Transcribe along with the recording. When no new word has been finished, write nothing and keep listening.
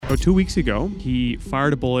So 2 weeks ago, he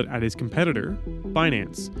fired a bullet at his competitor,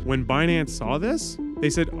 Binance. When Binance saw this, they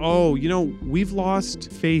said, oh, we've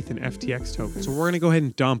lost faith in FTX token, so we're going to go ahead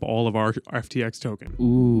and dump all of our FTX token.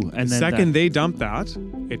 Ooh, and the second they dumped that,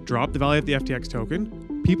 it dropped the value of the FTX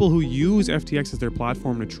token. People who use FTX as their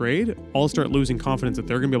platform to trade all start losing confidence that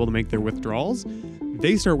they're going to be able to make their withdrawals.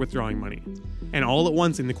 They start withdrawing money. And all at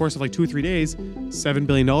once, in the course of like 2 or 3 days, $7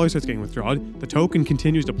 billion starts getting withdrawn. The token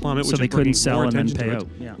continues to plummet, so which they is couldn't sell and then attention pay to out. it.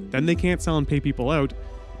 Yeah. Then they can't sell and pay people out.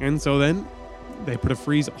 And so then they put a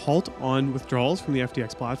freeze halt on withdrawals from the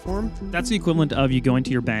FTX platform. That's the equivalent of you going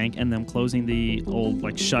to your bank and them closing the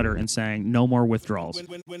old shutter and saying no more withdrawals.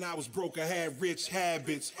 When I was broke, I had rich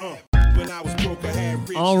habits. When I was broke, I had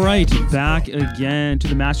rich All right, habits. back again to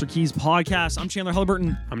the Master Keys podcast. I'm Chandler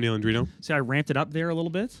Halliburton. I'm Neil Andrino. See, I ramped it up there a little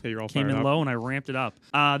bit. Yeah, you're all Came fired in up. low and I ramped it up.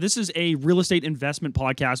 This is a real estate investment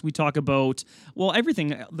podcast. We talk about,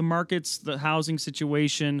 everything, the markets, the housing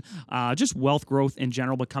situation, just wealth growth in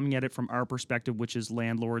general, but coming at it from our perspective, which is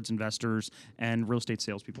landlords, investors, and real estate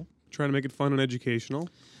salespeople. Trying to make it fun and educational.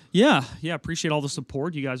 Yeah. Appreciate all the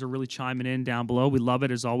support. You guys are really chiming in down below. We love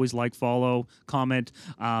it. As always, like, follow, comment.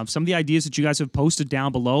 Some of the ideas that you guys have posted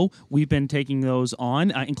down below, we've been taking those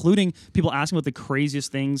on, including people asking about the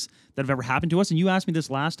craziest things that have ever happened to us. And you asked me this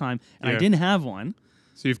last time, and I didn't have one.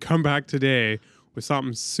 So you've come back today with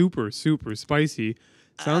something super, super spicy.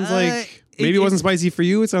 Sounds like maybe it wasn't spicy for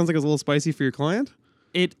you. It sounds like it was a little spicy for your client.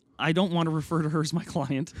 I don't want to refer to her as my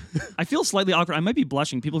client. I feel slightly awkward. I might be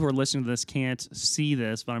blushing. People who are listening to this can't see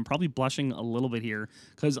this, but I'm probably blushing a little bit here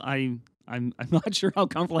because I'm not sure how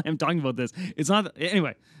comfortable I am talking about this. It's not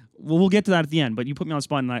anyway. We'll get to that at the end. But you put me on the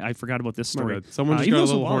spot, and I forgot about this story. Someone just got a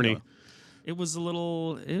little horny. It was a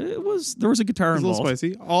little. There was a guitar It's a involved.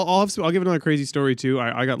 little spicy. I'll give another crazy story too.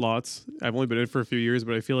 I got lots. I've only been in it for a few years,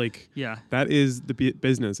 but I feel like that is the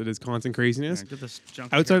business. It is constant craziness. Get this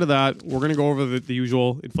junk Outside of that, we're gonna go over the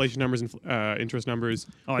usual inflation numbers and interest numbers.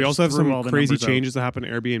 We also have some crazy changes that happen to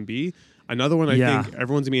Airbnb. Another one I think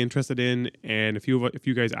everyone's gonna be interested in, and if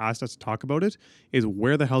you guys asked us to talk about it, is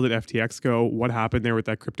where the hell did FTX go? What happened there with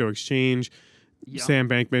that crypto exchange? Sam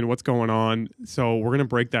Bankman, what's going on? So we're gonna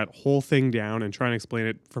break that whole thing down and try and explain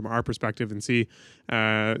it from our perspective and see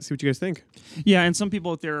what you guys think. Yeah, and some people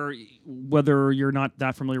out there, whether you're not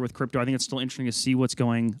that familiar with crypto, I think it's still interesting to see what's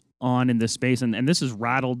going on in this space, and this has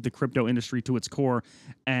rattled the crypto industry to its core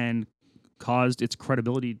and caused its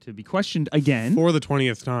credibility to be questioned again for the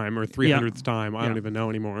 20th time or 300th time. I don't even know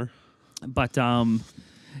anymore. But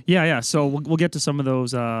so we'll get to some of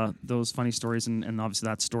those funny stories and obviously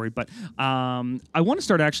that story. But I want to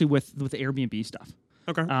start actually with the Airbnb stuff.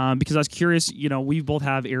 Okay. Because I was curious, we both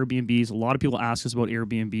have Airbnbs. A lot of people ask us about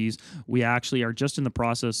Airbnbs. We actually are just in the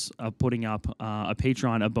process of putting up a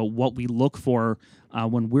Patreon about what we look for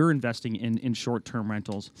when we're investing in short-term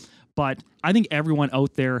rentals. But I think everyone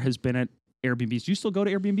out there has been at Airbnbs. Do you still go to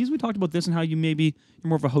Airbnbs? We talked about this and how you're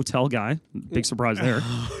more of a hotel guy. Big surprise there.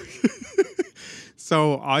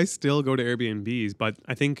 So I still go to Airbnbs, but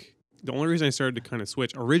I think the only reason I started to kind of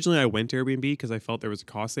switch, originally I went to Airbnb because I felt there was a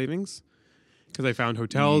cost savings. Because I found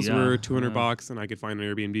hotels were $200 and I could find an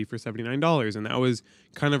Airbnb for $79. And that was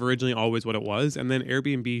kind of originally always what it was. And then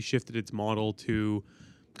Airbnb shifted its model to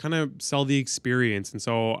kind of sell the experience. And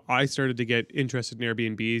so I started to get interested in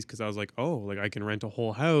Airbnbs because I was like, I can rent a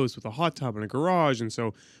whole house with a hot tub and a garage. And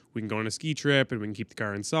so we can go on a ski trip and we can keep the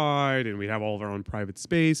car inside and we have all of our own private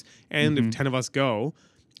space. And if 10 of us go,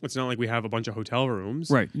 it's not like we have a bunch of hotel rooms.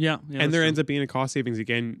 Right. Yeah. And there ends up being a cost savings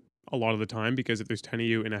again a lot of the time, because if there's 10 of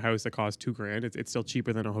you in a house that costs $2,000, it's still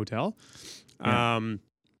cheaper than a hotel. Yeah.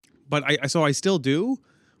 But I still do,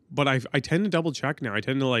 but I tend to double check now. I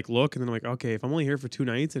tend to look and then I'm like, okay, if I'm only here for 2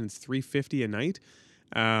 nights and it's $350 a night,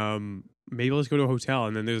 maybe I'll just go to a hotel.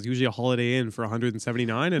 And then there's usually a Holiday Inn for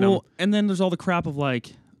 $179. And then there's all the crap of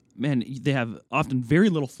man, they have often very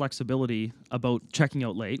little flexibility about checking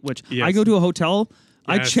out late, which I go to a hotel.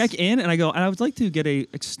 I check in and I go, and I would like to get a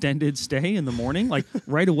extended stay in the morning,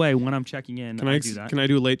 right away when I'm checking in. Can I do that. Can I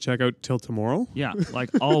do a late checkout till tomorrow? Yeah,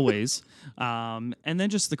 always. And then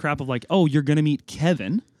just the crap of you're going to meet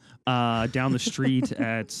Kevin down the street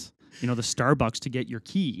at, the Starbucks to get your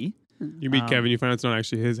key. You meet Kevin, you find out it's not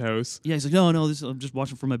actually his house. Yeah, he's like, no, I'm just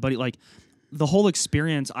watching for my buddy. The whole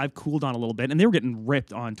experience, I've cooled on a little bit, and they were getting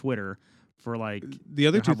ripped on Twitter for the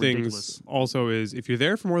other two things ridiculous. Also is if you're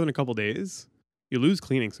there for more than a couple days, you lose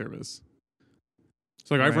cleaning service.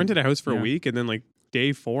 So I've rented a house for a week, and then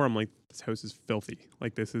day 4, I'm like, this house is filthy.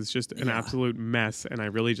 This is just an absolute mess, and I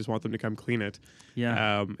really just want them to come clean it.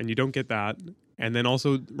 Yeah. And you don't get that. And then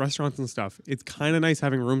also restaurants and stuff. It's kind of nice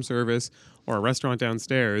having room service or a restaurant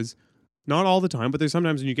downstairs, Not all the time, but there's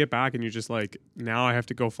sometimes when you get back and you're just like, now I have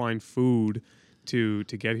to go find food to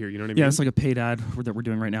get here. You know what I mean? Yeah, it's like a paid ad that we're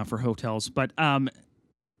doing right now for hotels. But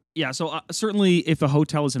yeah, so certainly if a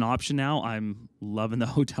hotel is an option now, I'm loving the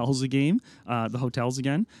hotels again.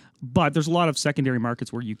 But there's a lot of secondary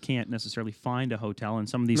markets where you can't necessarily find a hotel, and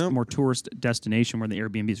some of these more tourist destination where the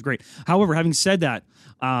Airbnb is great. However, having said that,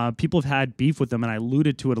 people have had beef with them, and I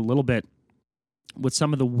alluded to it a little bit with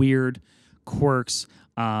some of the weird quirks.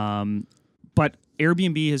 But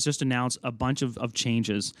Airbnb has just announced a bunch of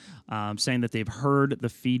changes, saying that they've heard the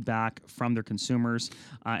feedback from their consumers.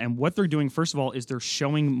 And what they're doing, first of all, is they're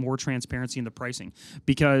showing more transparency in the pricing.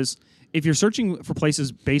 Because if you're searching for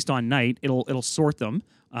places based on night, it'll sort them,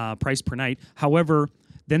 price per night. However,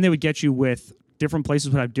 then they would get you with different places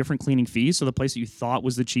would have different cleaning fees. So the place that you thought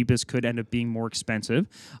was the cheapest could end up being more expensive.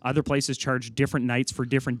 Other places charge different nights for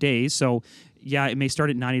different days. So yeah, it may start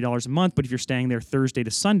at $90 a month, but if you're staying there Thursday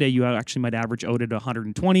to Sunday, you actually might average out at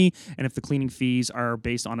 $120. And if the cleaning fees are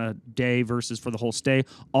based on a day versus for the whole stay,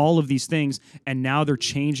 all of these things. And now they're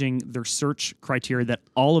changing their search criteria that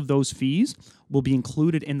all of those fees will be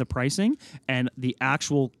included in the pricing, and the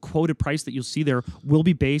actual quoted price that you'll see there will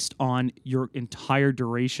be based on your entire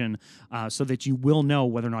duration, so that you will know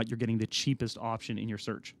whether or not you're getting the cheapest option in your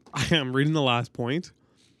search. I am reading the last point.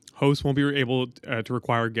 Hosts won't be able to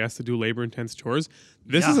require guests to do labor-intense chores.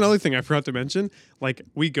 This is another thing I forgot to mention. Like,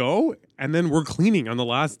 we go, and then we're cleaning on the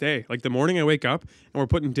last day. Like, the morning I wake up, and we're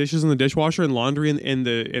putting dishes in the dishwasher and laundry in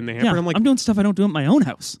the hamper. Yeah, I'm like, I'm doing stuff I don't do at my own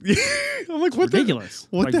house. I'm like, what ridiculous.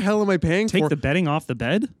 What the hell am I paying for? Take the bedding off the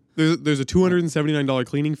bed? There's a $279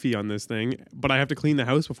 cleaning fee on this thing, but I have to clean the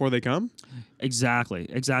house before they come? Exactly.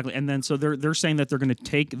 And then so they're saying that they're going to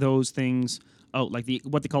take those things out, like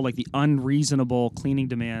what they call like the unreasonable cleaning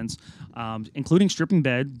demands, including stripping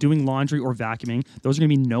bed, doing laundry, or vacuuming. Those are going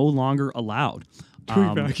to be no longer allowed.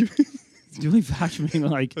 Doing vacuuming? Doing vacuuming,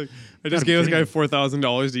 like I just gave this guy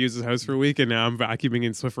 $4,000 to use his house for a week, and now I'm vacuuming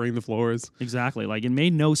and Swiffering the floors. Exactly. Like, it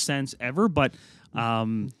made no sense ever, but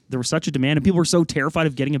there was such a demand, and people were so terrified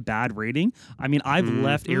of getting a bad rating. I mean, I've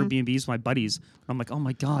left Airbnbs with my buddies. I'm like, oh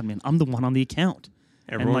my God, man, I'm the one on the account.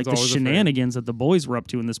 Everyone's and like the shenanigans that the boys were up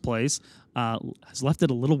to in this place has left it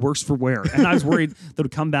a little worse for wear. And I was worried that it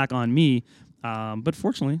would come back on me. But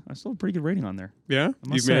fortunately, I still have a pretty good rating on there. Yeah?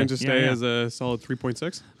 You've managed to stay as a solid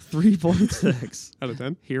 3.6? 3.6. Out of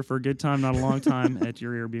 10? Here for a good time, not a long time at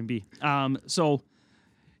your Airbnb. So,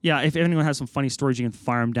 yeah, if anyone has some funny stories, you can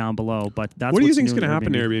fire them down below. But that's what do you think is going to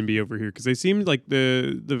happen to Airbnb over here? Because they seem like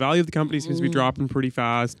the value of the company seems to be dropping pretty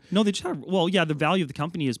fast. No, they just have, well, yeah, the value of the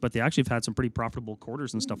company is, but they actually have had some pretty profitable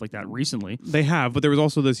quarters and stuff like that recently. They have, but there was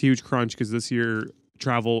also this huge crunch because this year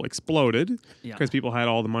travel exploded because people had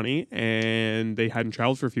all the money and they hadn't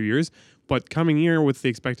traveled for a few years. But coming year with the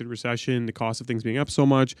expected recession, the cost of things being up so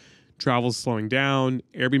much, travel's slowing down.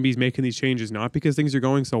 Airbnb's making these changes not because things are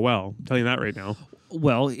going so well. I'm telling you that right now.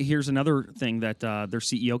 Well, here's another thing that their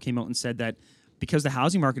CEO came out and said that because the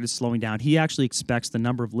housing market is slowing down, he actually expects the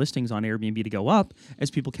number of listings on Airbnb to go up as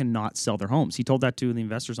people cannot sell their homes. He told that to the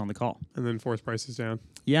investors on the call. And then force prices down.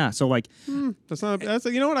 Yeah, so like... That's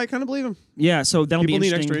you know what? I kind of believe him. Yeah, so that'll people be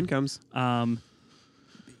need interesting. extra incomes.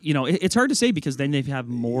 You know, it's hard to say because then they have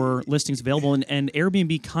more listings available, and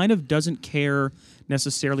Airbnb kind of doesn't care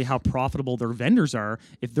necessarily how profitable their vendors are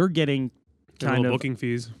if they're getting kind of booking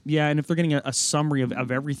fees. Yeah, and if they're getting a summary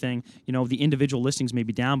of everything, you know, the individual listings may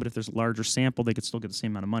be down, but if there's a larger sample, they could still get the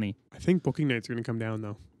same amount of money. I think booking nights are going to come down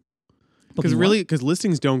though, because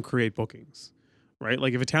listings don't create bookings, right?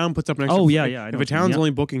 Like if a town puts up an extra, if a town's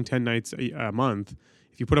only booking 10 nights a month,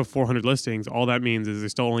 if you put up 400 listings, all that means is they're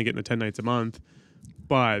still only getting the 10 nights a month,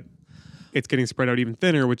 but it's getting spread out even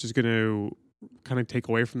thinner, which is going to kind of take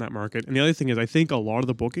away from that market. And the other thing is, I think a lot of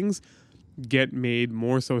the bookings get made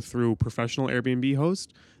more so through professional Airbnb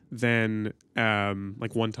hosts than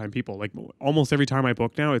like one-time people. Like almost every time I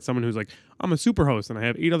book now, it's someone who's like, I'm a super host and I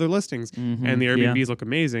have 8 other listings and the Airbnbs look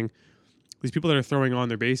amazing. These people that are throwing on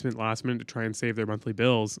their basement last minute to try and save their monthly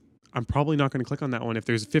bills, I'm probably not going to click on that one. If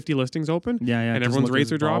there's 50 listings open and everyone's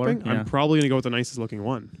rates are dropping, I'm probably going to go with the nicest looking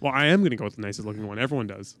one. Well, I am going to go with the nicest looking one. Everyone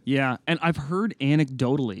does. Yeah, and I've heard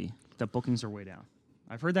anecdotally that bookings are way down.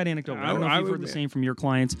 I've heard that anecdotally. I don't know if you've heard the same from your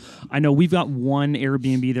clients. I know we've got one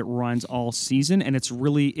Airbnb that runs all season, and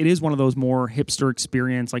it is one of those more hipster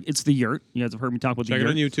experience. Like, it's the Yurt. You guys have heard me talk about the Yurt.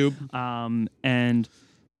 Check it on YouTube. And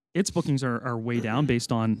its bookings are way down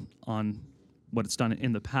based on what it's done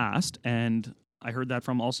in the past. And I heard that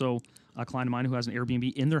from also a client of mine who has an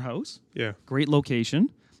Airbnb in their house. Yeah. Great location.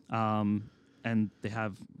 And they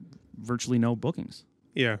have virtually no bookings.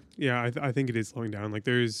 Yeah. Yeah. I think it is slowing down. Like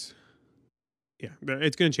Yeah,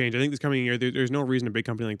 it's going to change. I think this coming year, there's no reason a big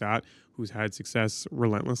company like that, who's had success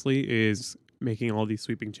relentlessly, is making all these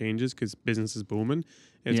sweeping changes because business is booming.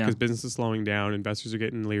 It's because business is slowing down, investors are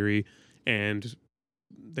getting leery, and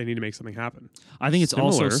they need to make something happen. I think it's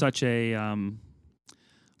also such a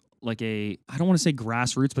like a, I don't want to say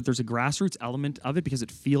grassroots, but there's a grassroots element of it because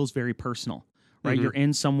it feels very personal, right? You're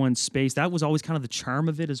in someone's space. That was always kind of the charm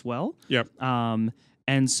of it as well. Yep.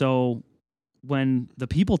 And so when the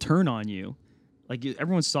people turn on you, like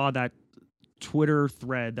everyone saw that Twitter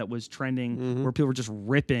thread that was trending where people were just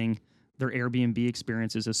ripping their Airbnb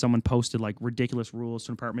experiences as someone posted like ridiculous rules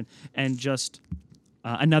to an apartment, and just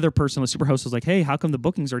another person, a superhost, was like, hey, how come the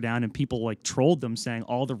bookings are down? And people like trolled them saying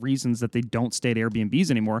all the reasons that they don't stay at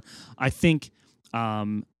Airbnbs anymore. I think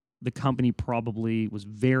the company probably was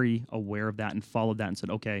very aware of that and followed that and said,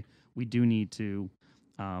 okay, we do need to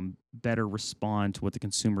better respond to what the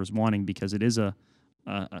consumer is wanting, because it is a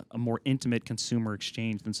more intimate consumer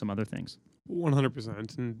exchange than some other things.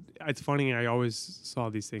 100%. And it's funny, I always saw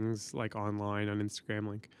these things like online on Instagram,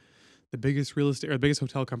 like the biggest real estate or the biggest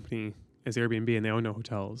hotel company is Airbnb, and they own no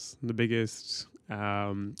hotels. The biggest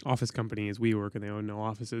office company is WeWork, and they own no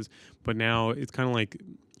offices. But now it's kind of like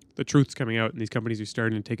the truth's coming out, and these companies are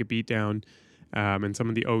starting to take a beat down. And some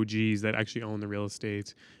of the OGs that actually own the real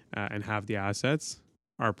estate and have the assets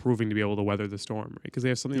are proving to be able to weather the storm, right? Because they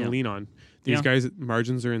have something to lean on. These guys'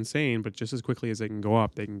 margins are insane, but just as quickly as they can go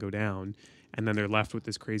up, they can go down. And then they're left with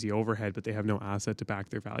this crazy overhead, but they have no asset to back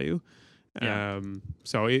their value.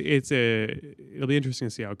 So it'll be interesting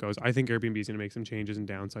to see how it goes. I think Airbnb is going to make some changes and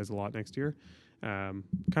downsize a lot next year, kind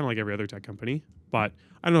of like every other tech company. But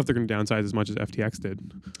I don't know if they're going to downsize as much as FTX did.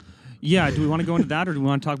 Yeah, do we want to go into that, or do we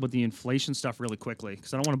want to talk about the inflation stuff really quickly?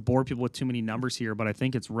 Because I don't want to bore people with too many numbers here, but I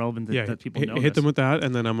think it's relevant that people know hit them with that,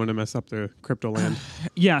 and then I'm going to mess up the crypto land.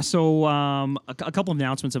 So a couple of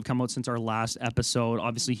announcements have come out since our last episode.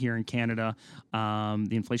 Obviously, here in Canada,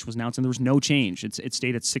 the inflation was announced, and there was no change. It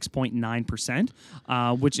stayed at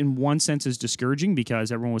 6.9%, which in one sense is discouraging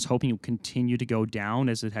because everyone was hoping it would continue to go down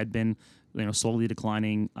as it had been, slowly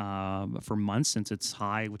declining for months since its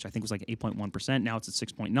high, which I think was like 8.1%. Now it's at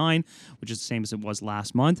 6.9, which is the same as it was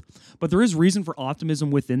last month. But there is reason for optimism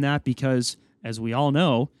within that because, as we all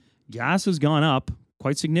know, gas has gone up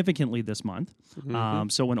quite significantly this month.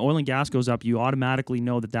 So when oil and gas goes up, you automatically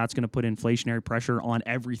know that that's going to put inflationary pressure on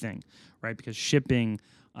everything, right? Because shipping,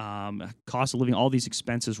 cost of living, all these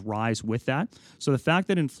expenses rise with that. So the fact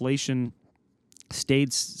that inflation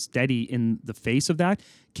stayed steady in the face of that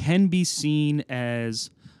can be seen as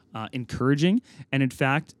encouraging. And in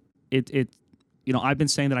fact, I've been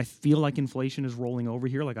saying that I feel like inflation is rolling over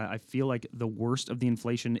here. Like I feel like the worst of the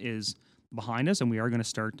inflation is behind us, and we are going to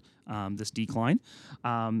start this decline.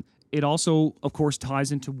 It also, of course,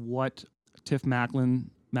 ties into what Tiff Macklem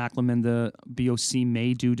and the BOC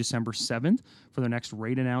may do December 7th for their next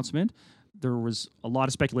rate announcement. There was a lot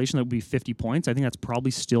of speculation that would be 50 points. I think that's probably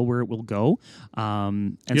still where it will go.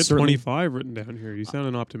 And you have 25 written down here. You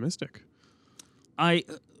sounded optimistic. I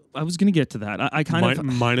was going to get to that. I kind of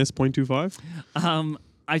minus 0.25.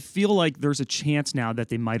 I feel like there's a chance now that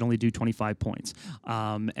they might only do 25 points.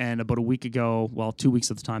 And about a week ago, 2 weeks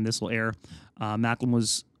at the time this will air, Macklem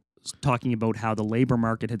was talking about how the labor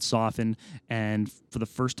market had softened, and for the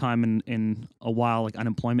first time in a while, like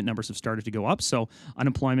unemployment numbers have started to go up. So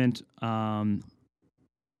unemployment kind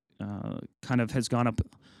of has gone up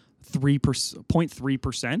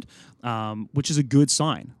 0.3%, which is a good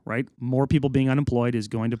sign, right? More people being unemployed is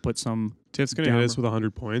going to put some. Tiff's going to hit us with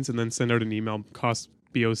 100 points and then send out an email, cost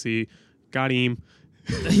BOC, got him.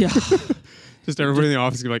 Yeah. Just everybody in the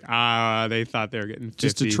office will be like, they thought they were getting 50.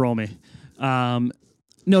 Just to troll me.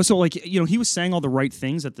 No, so he was saying all the right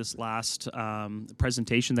things at this last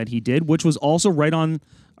presentation that he did, which was also right on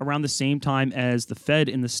around the same time as the Fed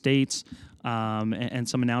in the States and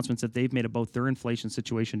some announcements that they've made about their inflation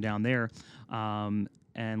situation down there.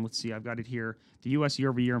 And let's see, I've got it here. The U.S.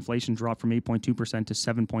 year-over-year inflation dropped from 8.2% to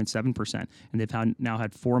 7.7%, and they've now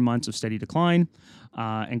had 4 months of steady decline.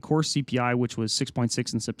 And core CPI, which was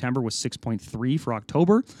 6.6 in September, was 6.3 for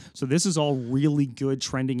October. So this is all really good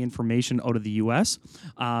trending information out of the U.S.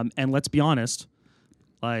 And let's be honest,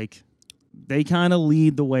 they kind of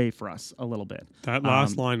lead the way for us a little bit. That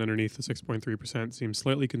last line underneath the 6.3% seems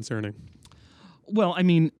slightly concerning. Well, I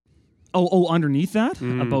mean, underneath that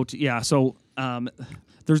So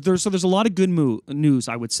there's a lot of good news,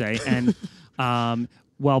 I would say, and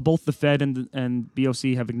while both the Fed and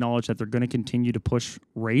BOC have acknowledged that they're going to continue to push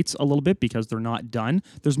rates a little bit because they're not done,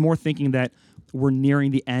 there's more thinking that we're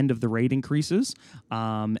nearing the end of the rate increases,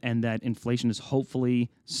 and that inflation is hopefully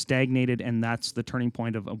stagnated, and that's the turning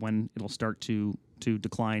point of when it'll start to to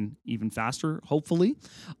decline even faster, hopefully.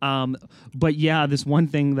 But yeah, this one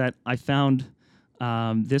thing that I found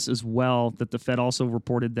this as well, that the Fed also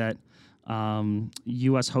reported that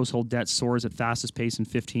U.S. household debt soars at fastest pace in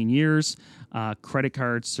 15 years. Credit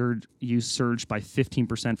card use surged by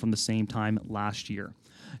 15% from the same time last year.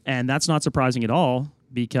 And that's not surprising at all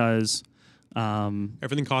because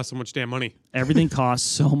everything costs so much damn money. Everything costs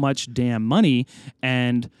so much damn money.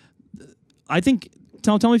 And I think,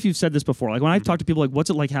 tell me if you've said this before. Like when I've talked to people, like, what's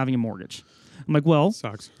it like having a mortgage? I'm like, well,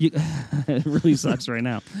 sucks. It really sucks right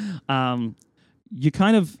now. You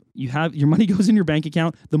have your money goes in your bank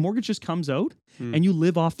account. The mortgage just comes out and you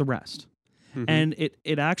live off the rest. Mm-hmm. And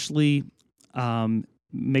it actually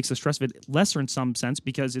makes the stress of it lesser in some sense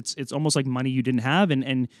because it's almost like money you didn't have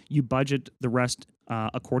and you budget the rest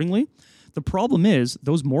accordingly. The problem is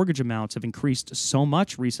those mortgage amounts have increased so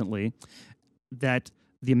much recently that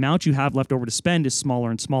the amount you have left over to spend is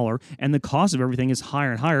smaller and smaller, and the cost of everything is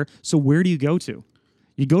higher and higher. So where do you go to?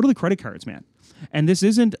 You go to the credit cards, man. And this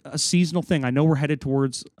isn't a seasonal thing. I know we're headed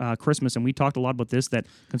towards Christmas, and we talked a lot about this, that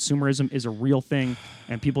consumerism is a real thing,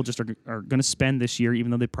 and people just are going to spend this year,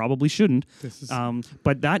 even though they probably shouldn't.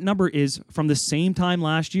 But that number is from the same time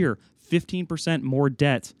last year, 15% more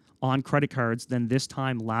debt on credit cards than this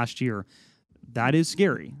time last year. That is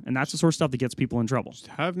scary, and that's the sort of stuff that gets people in trouble. Just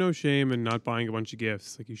have no shame in not buying a bunch of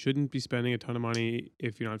gifts. Like, you shouldn't be spending a ton of money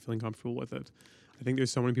if you're not feeling comfortable with it. I think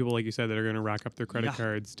there's so many people, like you said, that are going to rack up their credit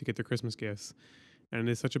cards to get their Christmas gifts. And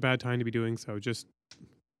it's such a bad time to be doing so. Just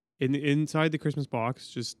inside the Christmas box,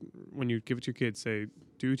 just when you give it to your kids, say,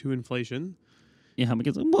 due to inflation. Yeah,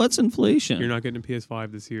 because what's inflation? You're not getting a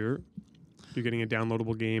PS5 this year. You're getting a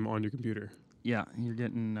downloadable game on your computer. Yeah, you're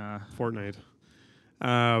getting... Fortnite.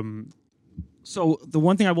 So the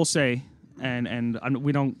one thing I will say, and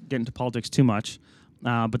we don't get into politics too much,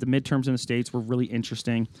 but the midterms in the States were really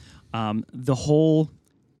interesting. The whole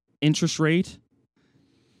interest rate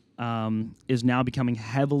is now becoming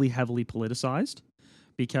heavily politicized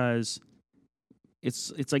because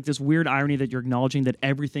it's like this weird irony that you're acknowledging that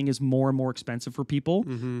everything is more and more expensive for people,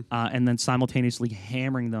 and then simultaneously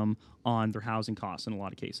hammering them on their housing costs in a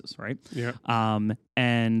lot of cases, right? Yeah.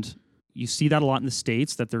 And you see that a lot in the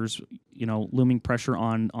States, that there's, looming pressure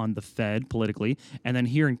on the Fed politically. And then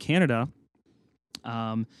here in Canada,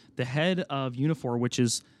 the head of Unifor, which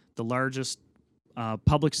is the largest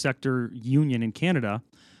public sector union in Canada,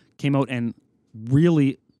 came out and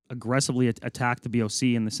really aggressively attacked the BOC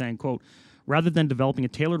in the saying, quote, rather than developing a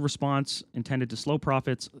tailored response intended to slow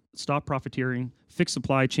profits, stop profiteering, fix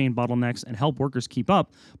supply chain bottlenecks, and help workers keep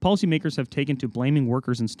up, policymakers have taken to blaming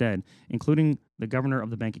workers instead, including the governor of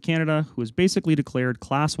the Bank of Canada, who has basically declared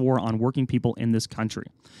class war on working people in this country.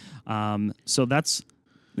 So that's,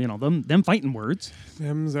 them fighting words.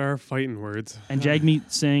 Them's our fighting words. And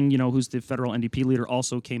Jagmeet Singh, who's the federal NDP leader,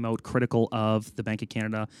 also came out critical of the Bank of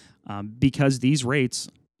Canada because these rates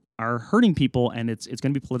are hurting people, and it's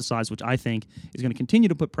going to be politicized, which I think is going to continue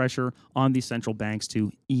to put pressure on these central banks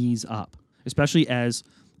to ease up, especially as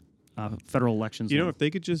federal elections. If they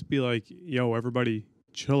could just be like, yo, everybody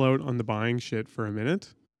chill out on the buying shit for a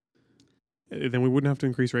minute, then we wouldn't have to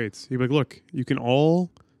increase rates. You'd be like, look, you can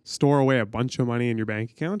all store away a bunch of money in your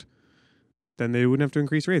bank account, then they wouldn't have to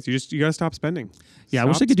increase rates. You got to stop spending. Yeah, I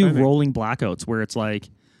wish they could do rolling blackouts where it's like,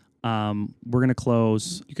 we're going to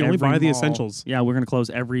close. You can only buy the essentials. Yeah, we're going to close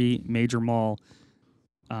every major mall,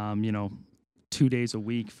 2 days a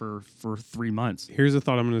week for 3 months. Here's a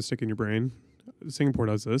thought I'm going to stick in your brain. Singapore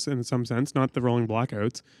does this in some sense, not the rolling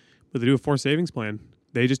blackouts, but they do a forced savings plan.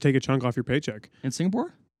 They just take a chunk off your paycheck. In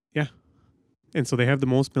Singapore? Yeah. And so they have the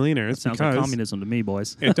most millionaires. That sounds like communism to me,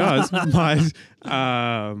 boys. It does, but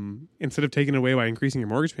instead of taking it away by increasing your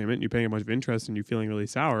mortgage payment, you paying a bunch of interest and you feeling really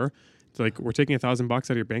sour, it's like, we're taking $1,000 out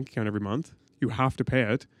of your bank account every month. You have to pay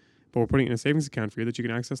it, but we're putting it in a savings account for you that you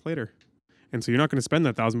can access later. And so you're not going to spend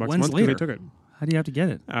that $1,000 a month because they took it. How do you have to get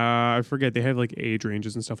it? I forget. They have like age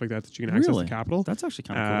ranges and stuff like that you can access the capital. That's actually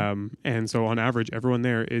kind of cool. And so on average, everyone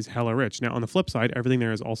there is hella rich. Now, on the flip side, everything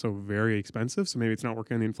there is also very expensive. So maybe it's not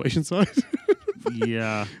working on the inflation side.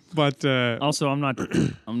 Yeah. But also, I'm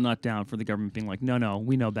not down for the government being like, no,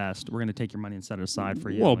 we know best. We're going to take your money and set it aside for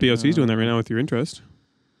you. Well, like, BOC is doing that right now with your interest.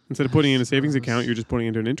 Instead of putting it in a savings account, you're just putting it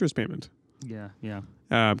into an interest payment. Yeah.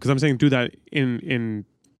 Because I'm saying do that in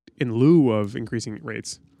lieu of increasing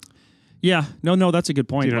rates. Yeah, no, that's a good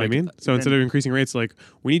point. Do you know what I mean? So instead of increasing rates, like,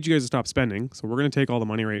 we need you guys to stop spending. So we're going to take all the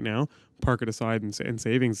money right now, park it aside in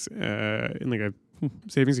savings, in like a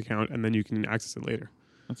savings account, and then you can access it later.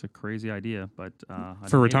 That's a crazy idea, but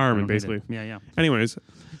For retirement, basically. Yeah. Anyways,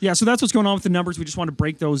 Yeah, so that's what's going on with the numbers. We just want to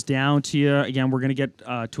break those down to you. Again, we're going to get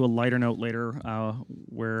to a lighter note later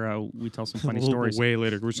where we tell some funny a little stories. bit way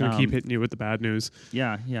later. We're just going to keep hitting you with the bad news.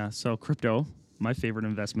 Yeah. So crypto, my favorite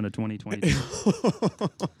investment of 2022.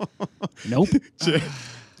 Nope.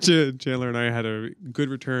 Chandler and I had a good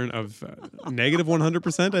return of negative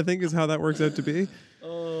 100%, I think is how that works out to be.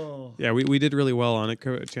 Oh. Yeah, we did really well on it.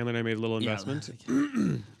 Chandler and I made a little investment.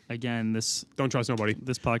 Again, Don't trust nobody.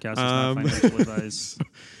 this podcast is not financial advice.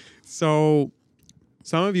 So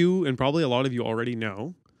some of you, and probably a lot of you already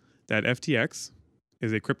know, that FTX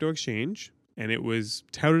is a crypto exchange, and it was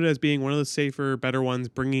touted as being one of the safer, better ones,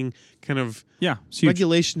 bringing kind of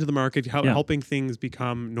regulation to the market, helping things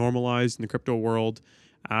become normalized in the crypto world.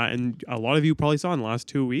 And a lot of you probably saw in the last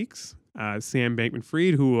 2 weeks, Sam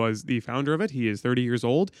Bankman-Fried, who was the founder of it, he is 30 years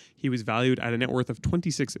old. He was valued at a net worth of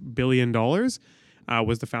 $26 billion,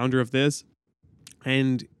 was the founder of this,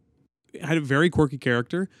 and had a very quirky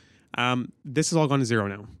character. This has all gone to zero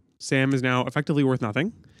now. Sam is now effectively worth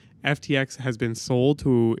nothing. FTX has been sold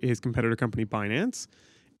to his competitor company Binance,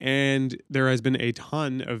 and there has been a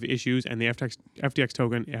ton of issues, and the FTX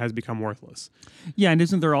token has become worthless. Yeah, and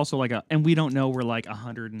isn't there also and we don't know, we're like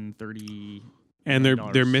 130 and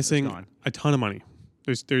they're missing a ton of money.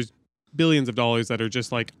 There's billions of dollars that are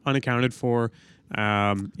just like unaccounted for.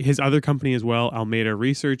 His other company as well, Alameda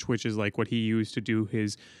Research, which is like what he used to do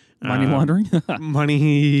his money laundering.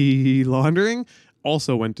 Money laundering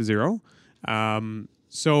also went to zero.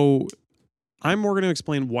 So I'm more going to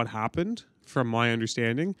explain what happened from my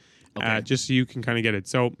understanding, just so you can kind of get it.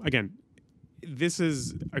 So again, this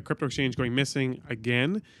is a crypto exchange going missing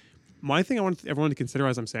again. My thing I want everyone to consider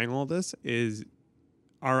as I'm saying all of this is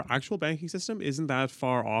our actual banking system isn't that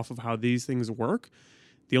far off of how these things work.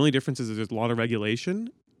 The only difference is there's a lot of regulation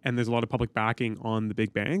and there's a lot of public backing on the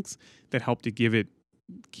big banks that help to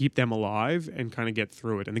keep them alive and kind of get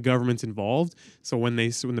through it. And the government's involved. So when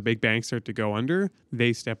the big banks start to go under,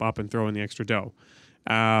 they step up and throw in the extra dough.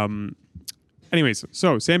 Anyways,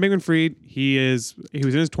 so Sam Bankman-Fried, he was in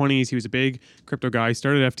his 20s. He was a big crypto guy,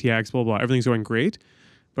 started FTX, blah, blah, blah. Everything's going great.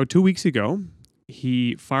 About 2 weeks ago,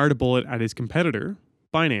 he fired a bullet at his competitor,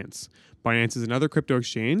 Binance. Binance is another crypto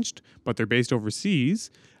exchange, but they're based overseas.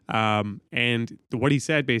 And what he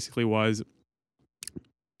said basically was,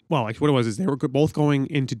 what it was is they were both going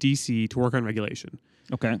into DC to work on regulation.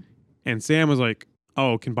 Okay. And Sam was like,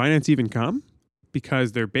 oh, can Binance even come?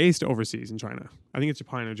 Because they're based overseas in China. I think it's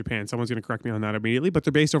Japan. Someone's going to correct me on that immediately, but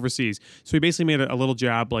they're based overseas. So he basically made a little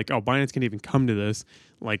jab like, oh, Binance can even come to this.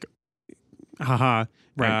 Like, haha,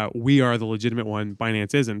 right. We are the legitimate one.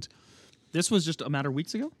 Binance isn't. This was just a matter of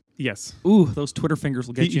weeks ago? Yes. Ooh, those Twitter fingers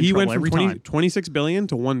will get you in trouble every time. He went from $26 billion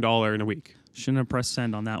to $1 in a week. Shouldn't have pressed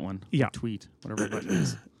send on that one. Yeah. Tweet, whatever the button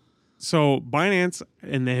is. So Binance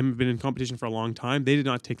and them have been in competition for a long time. They did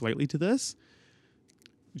not take lightly to this.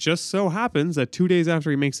 Just so happens that 2 days after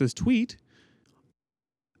he makes this tweet,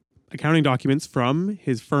 accounting documents from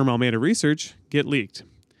his firm Alameda Research get leaked.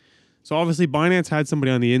 So obviously Binance had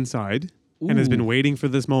somebody on the inside and has been waiting for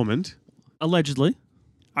this moment. Allegedly.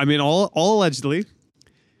 I mean, all allegedly.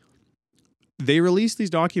 They released these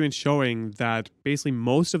documents showing that basically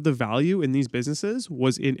most of the value in these businesses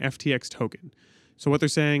was in FTX token. So what they're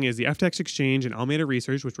saying is the FTX exchange and Alameda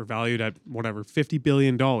Research, which were valued at $50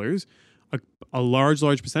 billion, a large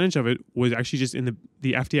percentage of it was actually just in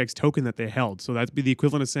the FTX token that they held. So that'd be the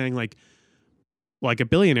equivalent of saying like a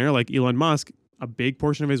billionaire like Elon Musk, a big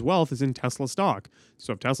portion of his wealth is in Tesla stock.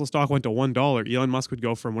 So if Tesla stock went to $1, Elon Musk would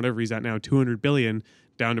go from whatever he's at now, 200 billion,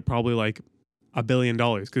 down to probably like $1 billion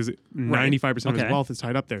because 95% of his wealth is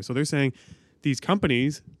tied up there. So they're saying these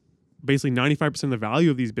companies, basically 95% of the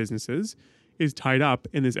value of these businesses is tied up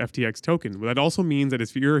in this FTX token. Well, that also means that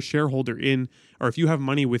if you're a shareholder or if you have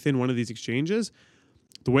money within one of these exchanges,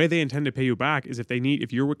 the way they intend to pay you back is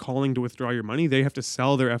if you're calling to withdraw your money, they have to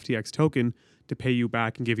sell their FTX token to pay you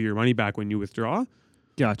back and give you your money back when you withdraw.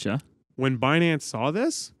 Gotcha. When Binance saw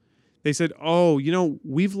this, they said, oh,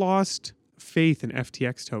 we've lost faith in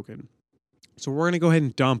FTX token. So we're going to go ahead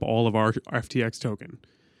and dump all of our FTX token.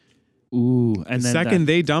 Ooh. And the second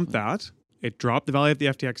they dump that, it dropped the value of the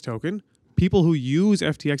FTX token. People who use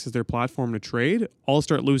FTX as their platform to trade all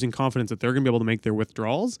start losing confidence that they're going to be able to make their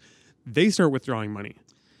withdrawals. They start withdrawing money.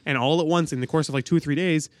 And all at once, in the course of like 2 or 3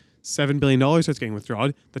 days, $7 billion starts getting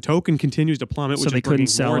withdrawn. The token continues to plummet, which is bringing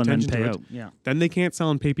more attention to it. Yeah. Then they can't sell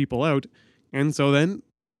and pay people out. And so then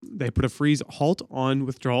they put a halt on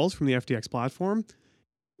withdrawals from the FTX platform.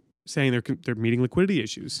 saying they're meeting liquidity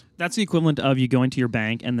issues. That's the equivalent of you going to your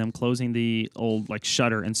bank and them closing the old like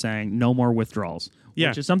shutter and saying no more withdrawals. Yeah.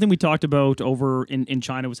 Which is something we talked about over in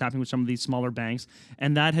China was happening with some of these smaller banks.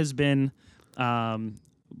 And that has been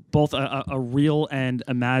both a real and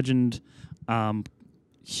imagined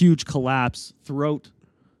huge collapse throughout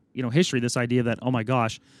history. This idea that, oh my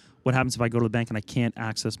gosh, what happens if I go to the bank and I can't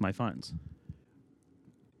access my funds?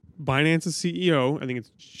 Binance's CEO, I think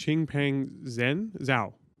it's Changpeng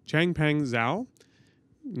Zhao,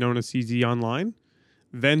 known as CZ Online,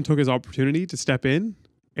 then took his opportunity to step in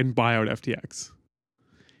and buy out FTX.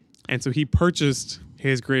 And so he purchased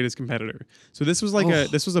his greatest competitor. So this was like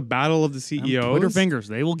a battle of the CEOs. Twitter fingers,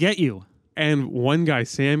 they will get you. And one guy,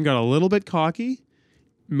 Sam, got a little bit cocky,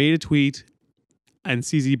 made a tweet, and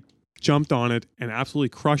CZ jumped on it and absolutely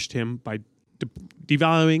crushed him by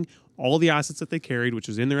devaluing all the assets that they carried, which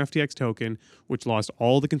was in their FTX token, which lost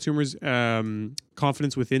all the consumers'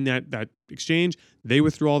 confidence within that exchange. They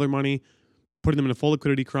withdrew all their money, putting them in a full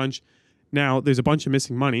liquidity crunch. Now, there's a bunch of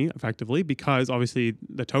missing money, effectively, because obviously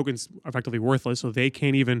the token's effectively worthless, so they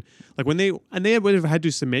can't even, like when they would have had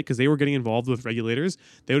to submit, because they were getting involved with regulators,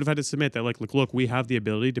 they would have had to submit that, like, look, we have the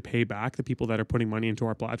ability to pay back the people that are putting money into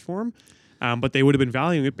our platform, but they would have been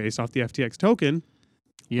valuing it based off the FTX token,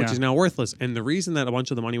 which is now worthless. And the reason that a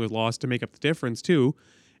bunch of the money was lost to make up the difference, too,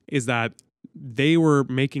 is that they were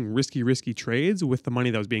making risky trades with the money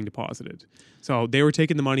that was being deposited. So they were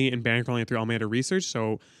taking the money and bankrolling it through Alameda Research,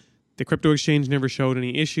 so the crypto exchange never showed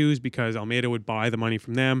any issues because Alameda would buy the money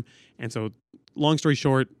from them. And so, long story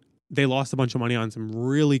short, they lost a bunch of money on some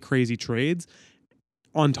really crazy trades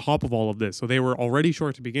on top of all of this. So they were already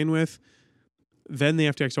short to begin with. Then the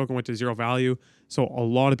FTX token went to zero value. So a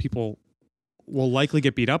lot of people will likely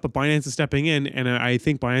get beat up, but Binance is stepping in. And I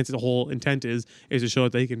think Binance's whole intent is to show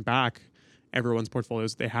that they can back everyone's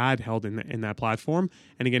portfolios that they had held in that platform,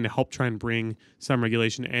 and again to help try and bring some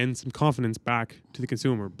regulation and some confidence back to the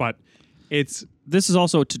consumer. But this is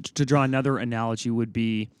also to draw another analogy would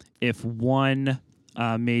be if one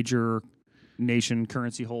major nation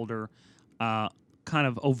currency holder kind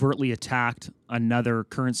of overtly attacked another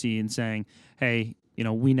currency and saying, hey,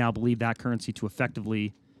 we now believe that currency to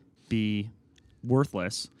effectively be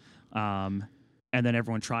worthless, and then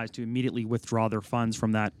everyone tries to immediately withdraw their funds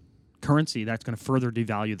from that currency. That's going to further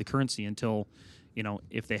devalue the currency until,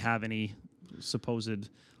 if they have any supposed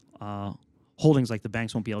holdings, like the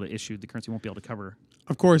banks won't be able to issue, the currency won't be able to cover.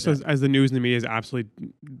 Of course, as the news and the media is absolutely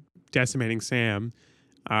decimating Sam,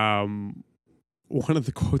 one of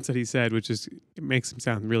the quotes that he said, which it makes him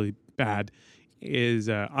sound really bad, is,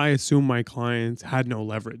 I assume my clients had no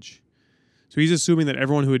leverage. So he's assuming that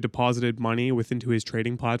everyone who had deposited money into his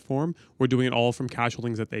trading platform were doing it all from cash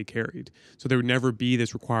holdings that they carried. So there would never be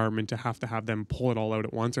this requirement to have them pull it all out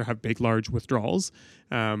at once or have big, large withdrawals.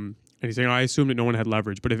 And he's saying, I assume that no one had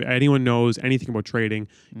leverage. But if anyone knows anything about trading,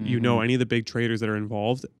 any of the big traders that are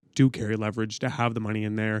involved do carry leverage to have the money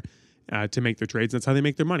in there to make their trades. That's how they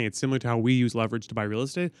make their money. It's similar to how we use leverage to buy real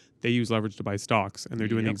estate. They use leverage to buy stocks, and they're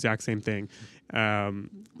doing the exact same thing.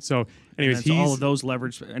 So anyways, all of those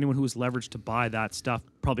leverage, anyone who was leveraged to buy that stuff,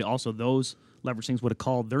 probably also those leverage things would have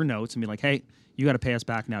called their notes and be like, hey, you got to pay us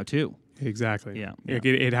back now too. Exactly. Yeah.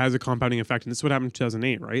 It has a compounding effect, and this is what happened in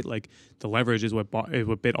 2008, right? Like the leverage is what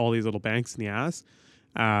bit all these little banks in the ass.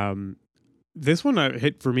 This one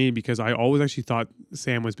hit for me because I always actually thought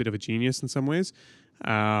Sam was a bit of a genius in some ways,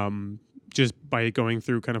 just by going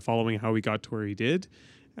through kind of following how he got to where he did.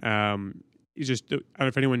 He's just, I don't know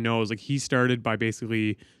if anyone knows, like he started by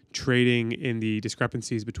basically trading in the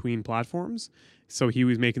discrepancies between platforms. So he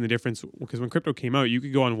was making the difference because when crypto came out, you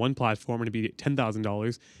could go on one platform and it'd be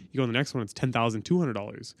 $10,000. You go on the next one, it's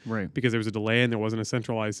 $10,200. Right. Because there was a delay and there wasn't a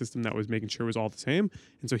centralized system that was making sure it was all the same.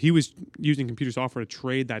 And so he was using computer software to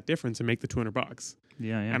trade that difference and make the $200.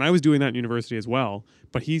 Yeah. And I was doing that in university as well,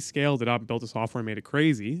 but he scaled it up, built a software, and made it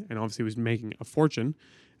crazy, and obviously was making a fortune.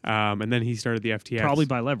 And then he started the FTX. Probably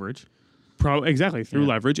by leverage. Exactly, through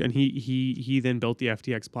leverage. And he then built the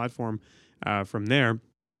FTX platform from there.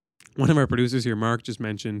 One of our producers here, Mark, just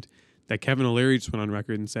mentioned that Kevin O'Leary just went on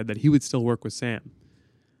record and said that he would still work with Sam.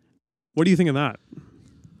 What do you think of that?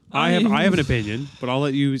 I have an opinion, but I'll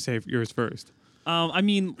let you say yours first. I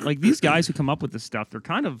mean, like these guys who come up with this stuff, they're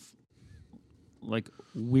kind of like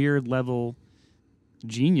weird level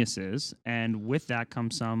geniuses, and with that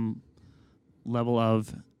comes some level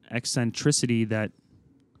of eccentricity that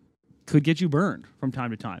could get you burned from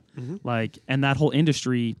time to time. Mm-hmm. Like, and that whole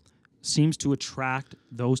industry seems to attract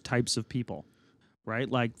those types of people, right?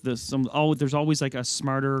 Like there's always like a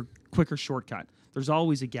smarter, quicker shortcut. There's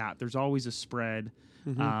always a gap. There's always a spread.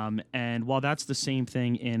 Mm-hmm. And while that's the same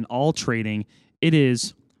thing in all trading, it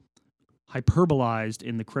is hyperbolized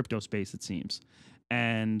in the crypto space, it seems.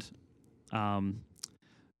 And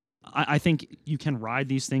I think you can ride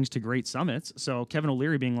these things to great summits. So Kevin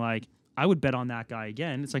O'Leary being like, I would bet on that guy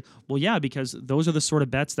again. It's like, well, yeah, because those are the sort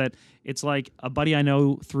of bets that it's like a buddy I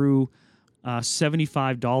know threw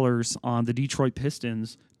 $75 on the Detroit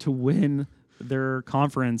Pistons to win their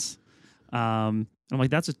conference. I'm like,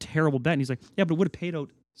 that's a terrible bet. And he's like, yeah, but it would have paid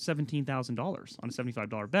out $17,000 on a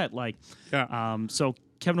 $75 bet. Like, Yeah. So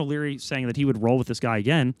Kevin O'Leary saying that he would roll with this guy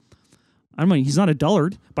again. I mean, he's not a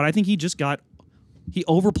dullard, but I think he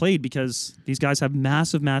overplayed because these guys have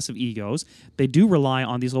massive, massive egos. They do rely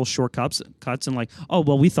on these little shortcuts and like, oh,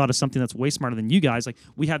 well, we thought of something that's way smarter than you guys. Like,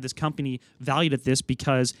 we have this company valued at this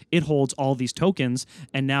because it holds all these tokens,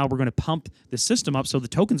 and now we're going to pump the system up so the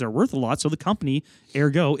tokens are worth a lot. So the company,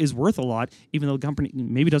 ergo, is worth a lot, even though the company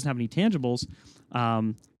maybe doesn't have any tangibles.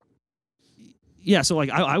 Yeah, so like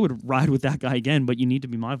I would ride with that guy again, but you need to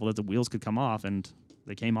be mindful that the wheels could come off, and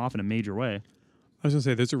they came off in a major way. I was going to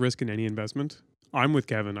say, there's a risk in any investment. I'm with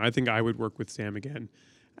Kevin. I think I would work with Sam again.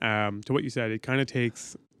 To what you said, it kind of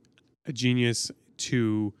takes a genius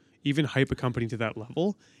to even hype a company to that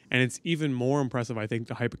level. And it's even more impressive, I think,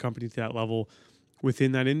 to hype a company to that level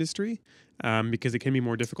within that industry, because it can be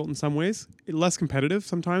more difficult in some ways. Less competitive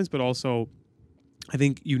sometimes, but also I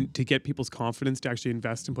think to get people's confidence to actually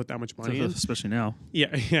invest and put that much money in. Especially now.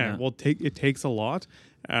 Yeah. Well, it takes a lot.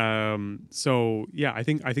 So yeah, I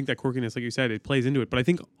think that quirkiness, like you said, it plays into it. But I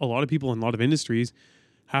think a lot of people in a lot of industries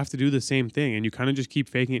have to do the same thing, and you kind of just keep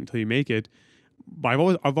faking it until you make it. But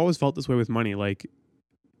I've always felt this way with money. Like,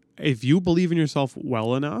 if you believe in yourself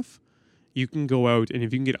well enough, you can go out, and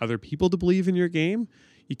if you can get other people to believe in your game,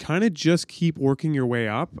 you kind of just keep working your way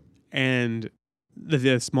up, and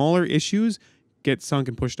the smaller issues get sunk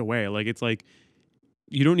and pushed away. Like, it's like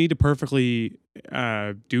you don't need to perfectly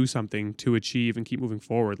do something to achieve and keep moving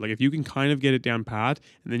forward. Like, if you can kind of get it down pat,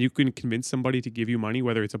 and then you can convince somebody to give you money,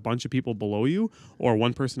 whether it's a bunch of people below you or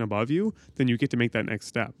one person above you, then you get to make that next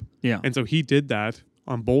step. Yeah. And so he did that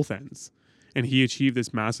on both ends, and he achieved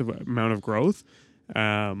this massive amount of growth.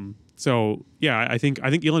 So yeah, I think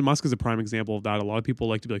Elon Musk is a prime example of that. A lot of people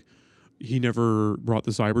like to be like, he never brought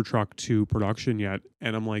the Cybertruck to production yet.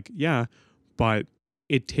 And I'm like, yeah, but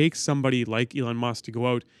it takes somebody like Elon Musk to go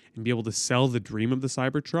out and be able to sell the dream of the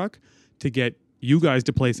Cybertruck to get you guys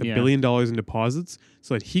to place $1 billion in deposits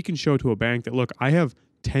so that he can show to a bank that, look, I have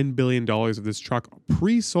 $10 billion of this truck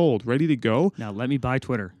pre-sold, ready to go. Now let me buy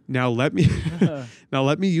Twitter. Now let me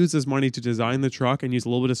use this money to design the truck and use a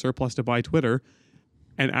little bit of surplus to buy Twitter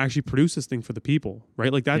and actually produce this thing for the people,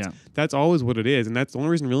 right? Like that's always what it is. And that's the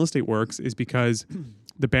only reason real estate works is because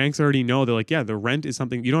the banks already know. They're like, yeah, the rent is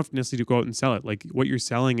something you don't have to necessarily go out and sell it. Like, what you're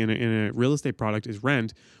selling in a real estate product is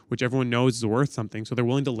rent, which everyone knows is worth something. So they're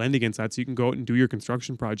willing to lend against that so you can go out and do your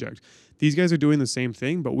construction project. These guys are doing the same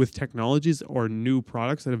thing, but with technologies or new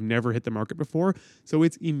products that have never hit the market before. So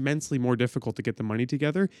it's immensely more difficult to get the money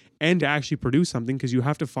together and to actually produce something, because you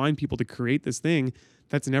have to find people to create this thing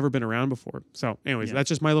that's never been around before. So anyways, that's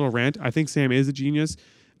just my little rant. I think Sam is a genius.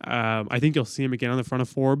 I think you'll see him again on the front of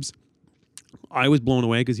Forbes. I was blown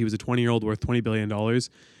away because he was a 20-year-old worth $20 billion.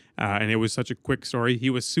 And it was such a quick story. He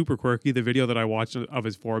was super quirky. The video that I watched of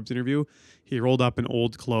his Forbes interview, he rolled up in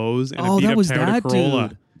old clothes and a beat up Toyota Corolla.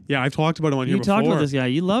 Dude. Yeah, I've talked about him on here before. You talked about this guy.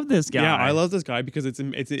 You love this guy. Yeah, I love this guy because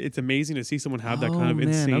it's amazing to see someone have that kind of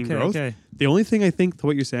insane growth. Okay. The only thing I think, to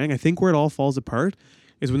what you're saying, I think where it all falls apart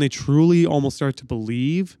is when they truly almost start to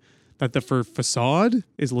believe that the facade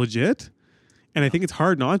is legit. And I think it's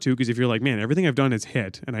hard not to, because if you're like, man, everything I've done is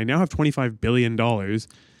hit, and I now have $25 billion,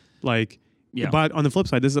 like, but on the flip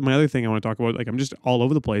side, this is my other thing I want to talk about. Like, I'm just all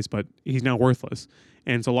over the place, but he's now worthless.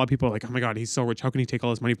 And so a lot of people are like, oh my God, he's so rich. How can he take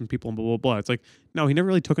all this money from people and blah, blah, blah. It's like, no, he never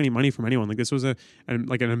really took any money from anyone. Like, this was a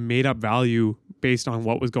made up value based on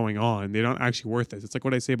what was going on. They're not actually worth this. It's like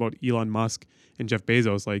what I say about Elon Musk and Jeff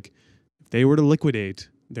Bezos. Like, if they were to liquidate,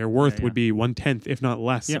 their worth would be 1/10, if not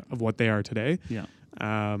less, of what they are today. Yeah.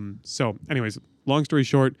 So anyways, long story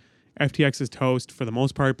short, FTX is toast for the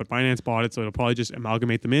most part, but Binance bought it, so it'll probably just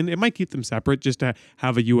amalgamate them in. It might keep them separate just to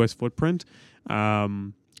have a U.S. footprint.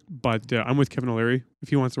 But I'm with Kevin O'Leary. If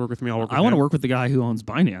he wants to work with me, I'll work with him. I want to work with the guy who owns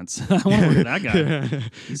Binance. I want to work with that guy.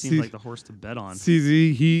 He seems like the horse to bet on.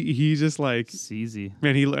 CZ, he just like... CZ.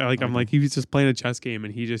 Man, he like I'm like, he was just playing a chess game,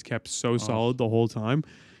 and he just kept so solid the whole time.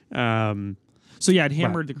 So yeah, it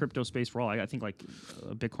hammered the crypto space for all. I think like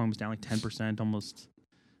Bitcoin was down like 10% almost.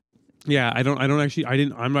 Yeah, I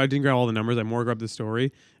didn't grab all the numbers. I more grabbed the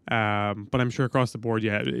story. But I'm sure across the board,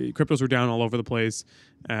 cryptos were down all over the place.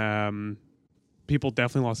 People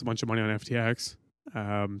definitely lost a bunch of money on FTX.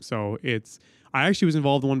 So I actually was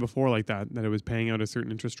involved in one before like that it was paying out a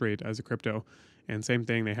certain interest rate as a crypto. And same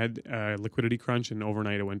thing, they had a liquidity crunch and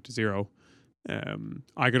overnight it went to zero.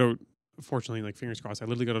 I got out, fortunately, like fingers crossed, I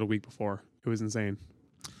literally got out a week before. It was insane.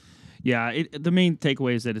 Yeah, the main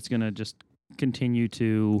takeaway is that it's going to just continue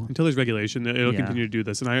to... Until there's regulation, it'll continue to do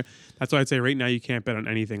this. And that's why I'd say right now you can't bet on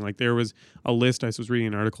anything. Like there was a list, I was reading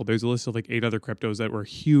an article, there's a list of like 8 other cryptos that were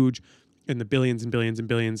huge in the billions and billions and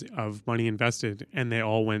billions of money invested, and they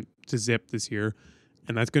all went to zip this year.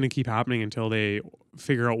 And that's going to keep happening until they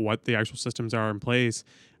figure out what the actual systems are in place,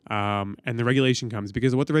 and the regulation comes.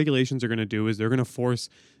 Because what the regulations are going to do is they're going to force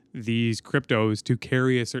these cryptos to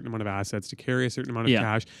carry a certain amount of assets, to carry a certain amount of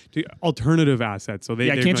cash, to alternative assets. So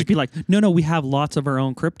it can't just be like, no, we have lots of our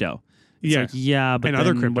own crypto. It's like, but and then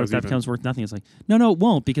other what cryptos if that becomes worth nothing? It's like, no, it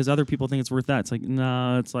won't, because other people think it's worth that. It's like,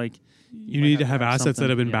 no, it's like... You need to have assets that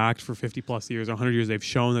have been backed for 50 plus years, 100 years. They've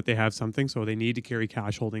shown that they have something, so they need to carry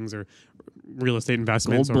cash holdings or real estate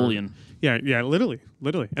investments. Gold bullion. Yeah, literally.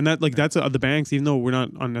 And that that's the banks, even though we're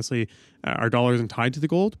not necessarily, our dollar isn't tied to the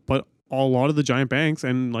gold, but a lot of the giant banks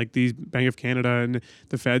and like these Bank of Canada and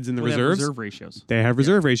the Feds and the reserves, they have reserve ratios. They have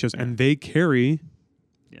reserve ratios, and they carry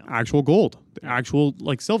actual gold, actual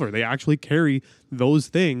like silver. They actually carry those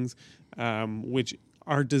things, which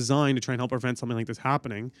are designed to try and help prevent something like this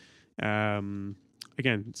happening.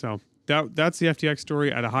 Again, so that's the FTX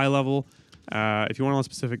story at a high level. If you want all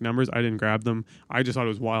specific numbers, I didn't grab them. I just thought it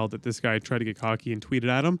was wild that this guy tried to get cocky and tweeted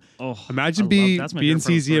at him. Oh, imagine being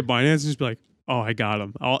CZ at Binance and just be like, oh, I got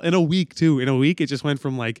him. In a week, too. In a week, it just went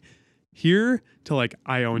from like here to like,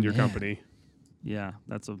 I own your company. Yeah,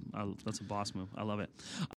 that's a boss move. I love it.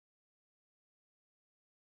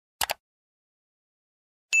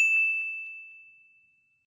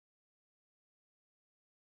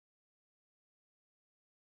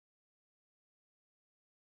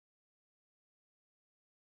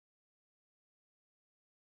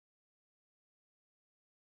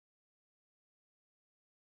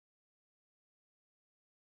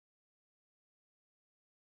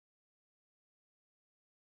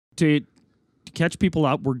 To catch people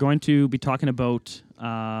up, we're going to be talking about,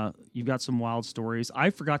 you've got some wild stories.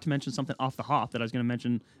 I forgot to mention something off the hop that I was going to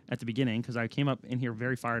mention at the beginning because I came up in here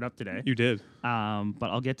very fired up today. You did.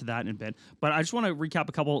 But I'll get to that in a bit. But I just want to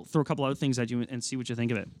recap throw a couple other things at you and see what you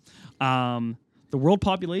think of it. The world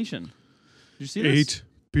population. Did you see this? 8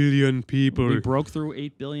 billion people. We broke through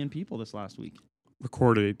 8 billion people this last week.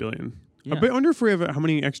 Recorded 8 billion. Yeah. I wonder if we have, how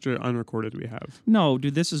many extra unrecorded we have. No,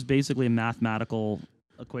 dude, this is basically a mathematical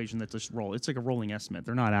equation that just roll. It's like a rolling estimate.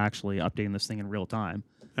 They're not actually updating this thing in real time.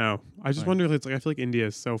 Oh, I just wonder if it's like, I feel like India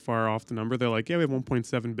is so far off the number. They're like, yeah, we have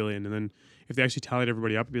 1.7 billion. And then if they actually tallied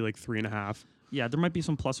everybody up, it'd be like 3.5. Yeah, there might be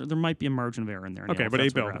some plus, or there might be a margin of error in there. Okay, but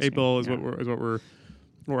 8 bill is what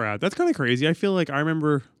we're at. That's kind of crazy. I feel like I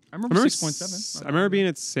remember 6.7. I remember being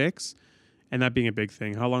at 6 and that being a big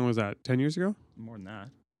thing. How long was that? 10 years ago? More than that.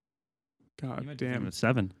 God damn. At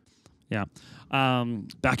 7. Yeah.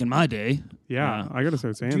 Back in my day. Yeah, I got to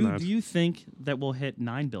start saying that. Do you think that we'll hit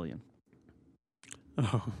 9 billion?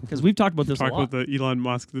 Oh. Because we've talked about this a lot. Talk about the Elon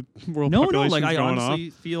Musk, the world population like I going honestly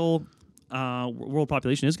off. feel world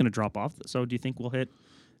population is going to drop off. So do you think we'll hit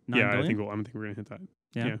 9 billion? I think we're going to hit that.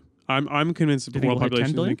 Yeah. I'm convinced the world population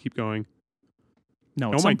is going to keep going.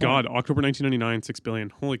 No. Oh my God, October 1999, 6 billion.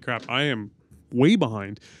 Holy crap, I am way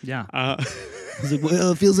behind. Yeah. I was like,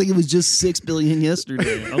 well, it feels like it was just 6 billion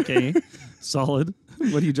yesterday. Okay, solid.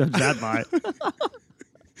 What do you judge that by?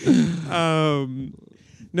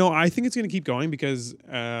 No, I think it's going to keep going because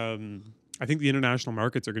I think the international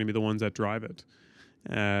markets are going to be the ones that drive it.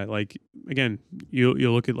 Like again, you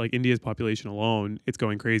look at like India's population alone; it's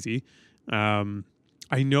going crazy.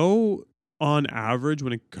 I know on average,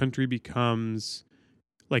 when a country becomes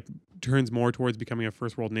like turns more towards becoming a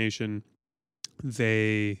first world nation,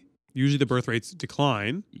 usually the birth rates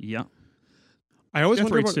decline. Yeah. I always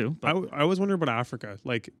wonder about, too, I always wonder about Africa,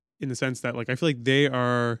 like in the sense that like I feel like they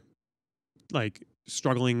are like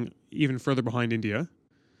struggling even further behind India,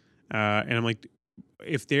 and I'm like,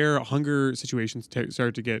 if their hunger situations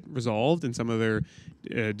start to get resolved and some of their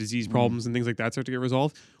disease problems and things like that start to get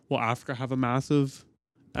resolved, will Africa have a massive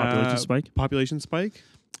population spike?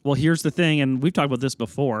 Well, here's the thing, and we've talked about this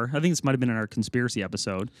before. I think this might have been in our conspiracy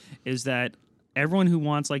episode, is that everyone who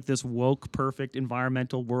wants like this woke, perfect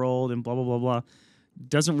environmental world and blah, blah, blah, blah,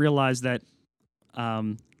 doesn't realize that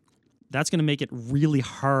that's going to make it really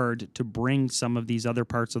hard to bring some of these other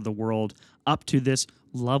parts of the world up to this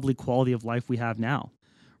lovely quality of life we have now,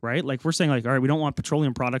 right? Like we're saying like, all right, we don't want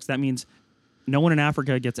petroleum products. That means no one in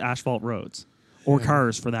Africa gets asphalt roads or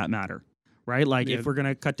cars for that matter, right? Like if we're going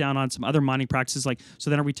to cut down on some other mining practices, like, so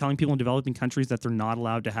then are we telling people in developing countries that they're not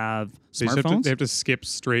allowed to have smartphones? They have to skip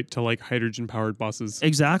straight to like hydrogen powered buses.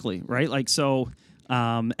 Exactly, right? Like, so,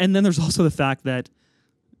 and then there's also the fact that,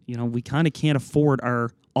 you know, we kind of can't afford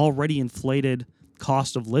our already inflated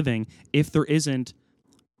cost of living if there isn't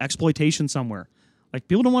exploitation somewhere. Like,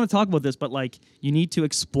 people don't want to talk about this, but like, you need to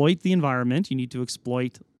exploit the environment, you need to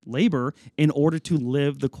exploit labor in order to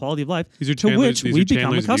live the quality of life to which we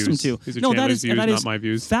become accustomed to. No, that is not my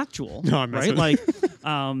views. Factual. No, I'm right? Like,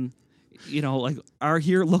 you know, like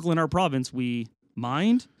here local in our province, we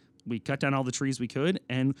mined, we cut down all the trees we could,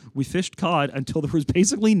 and we fished cod until there was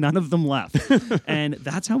basically none of them left. And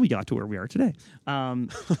that's how we got to where we are today.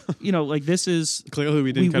 You know, like, this is clearly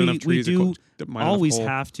we didn't cut enough trees. We do always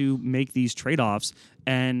have to make these trade-offs,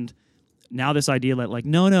 and now this idea that like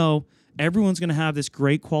no, everyone's going to have this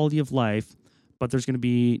great quality of life, but there's going to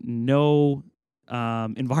be no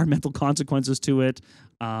environmental consequences to it.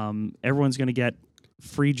 Everyone's going to get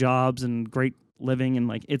free jobs and great living, and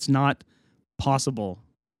like, it's not possible.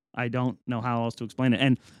 I don't know how else to explain it.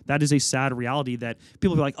 And that is a sad reality that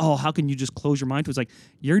people are like, oh, how can you just close your mind to it? It's like,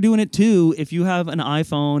 you're doing it too. If you have an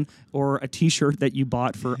iPhone or a t-shirt that you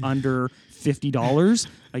bought for under $50,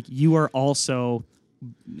 like, you are also,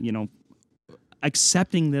 you know,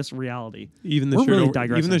 accepting this reality. Even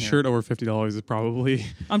the shirt over $50 is probably.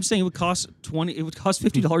 I'm saying it would cost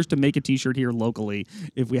 $50 to make a t-shirt here locally.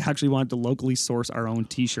 If we actually wanted to locally source our own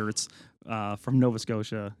t-shirts from Nova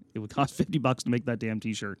Scotia, it would cost $50 to make that damn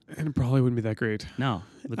t-shirt. And it probably wouldn't be that great. No,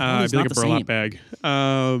 it'd be like a burlap bag.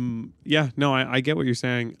 Yeah, no, I get what you're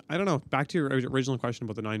saying. I don't know. Back to your original question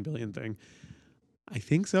about the 9 billion thing. I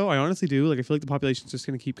think so. I honestly do. Like, I feel like the population's just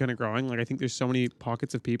going to keep kind of growing. Like, I think there's so many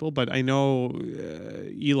pockets of people, but I know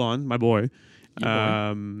Elon, my boy,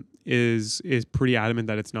 is pretty adamant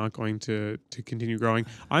that it's not going to continue growing.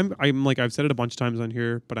 I'm like, I've said it a bunch of times on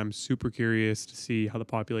here, but I'm super curious to see how the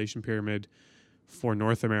population pyramid for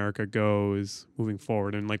North America goes moving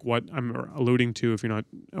forward. And like, what I'm alluding to, if you're not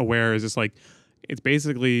aware, is just like, it's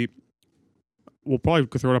basically, we'll probably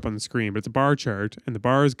throw it up on the screen, but it's a bar chart, and the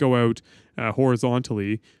bars go out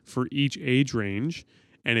horizontally for each age range,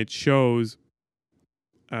 and it shows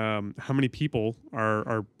how many people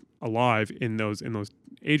are alive in those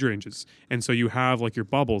age ranges. And so you have like your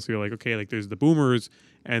bubbles. So you're like, okay, like there's the boomers,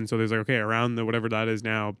 and so there's like, okay, around the whatever that is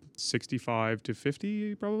now, 65 to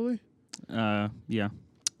 50 probably. Yeah.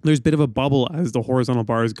 There's a bit of a bubble as the horizontal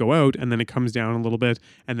bars go out, and then it comes down a little bit.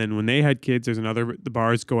 And then when they had kids, the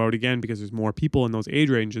bars go out again because there's more people in those age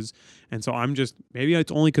ranges. And so maybe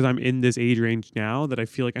it's only because I'm in this age range now that I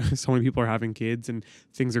feel like so many people are having kids and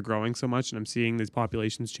things are growing so much, and I'm seeing these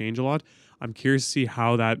populations change a lot. I'm curious to see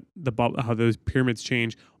how those pyramids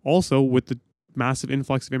change. Also with the massive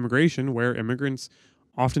influx of immigration, where immigrants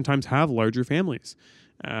oftentimes have larger families.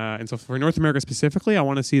 And so for North America specifically, I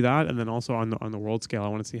want to see that, and then also on the world scale, I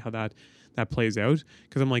want to see how that plays out.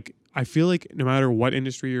 Because I'm like, I feel like no matter what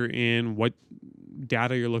industry you're in, what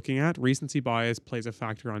data you're looking at, recency bias plays a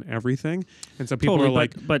factor on everything. And so people are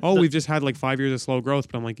like, we've just had like 5 years of slow growth.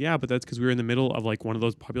 But I'm like, yeah, but that's because we were in the middle of like one of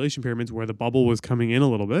those population pyramids where the bubble was coming in a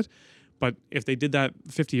little bit. But if they did that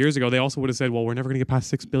 50 years ago, they also would have said, well, we're never going to get past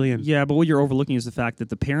 6 billion. Yeah, but what you're overlooking is the fact that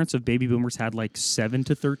the parents of baby boomers had like 7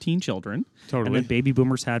 to 13 children. Totally. And then baby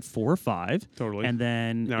boomers had 4 or 5. Totally. And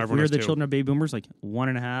then now if we're the children of baby boomers, like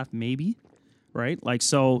 1.5 maybe. Right? Like,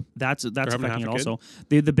 so that's affecting it also.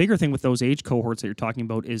 The bigger thing with those age cohorts that you're talking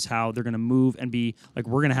about is how they're going to move and be like,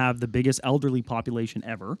 we're going to have the biggest elderly population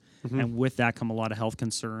ever. Mm-hmm. And with that come a lot of health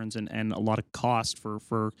concerns and a lot of cost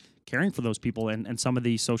for caring for those people and some of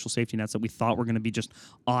the social safety nets that we thought were going to be just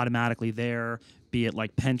automatically there, be it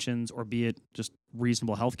like pensions or be it just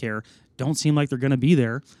reasonable health care, don't seem like they're going to be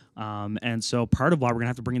there. And so part of why we're going to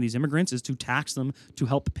have to bring in these immigrants is to tax them to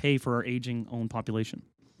help pay for our aging own population.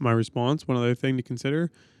 My response, one other thing to consider,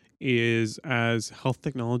 is as health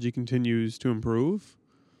technology continues to improve,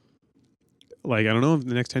 like, I don't know if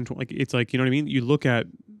the next 10, 20, like, it's like, you know what I mean? You look at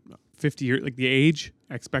 50 years, like the age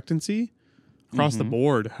expectancy across the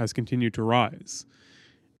board has continued to rise.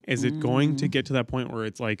 Is it going to get to that point where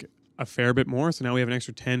it's like a fair bit more? So now we have an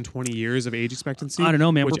extra 10, 20 years of age expectancy? I don't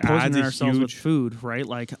know, man. We're poisoning ourselves with food, right?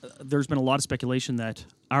 Like, there's been a lot of speculation that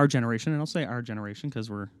our generation, and I'll say our generation because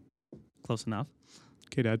we're close enough.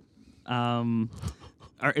 Okay, Dad.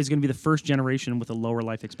 Is going to be the first generation with a lower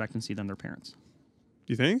life expectancy than their parents.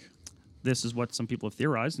 Do you think? This is what some people have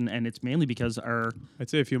theorized, and it's mainly because I'd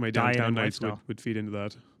say a few of my downtown nights would feed into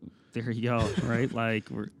that. There you go, right? Like,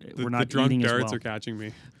 we're not the drunk eating darts as well. are catching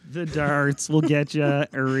me. The darts will get you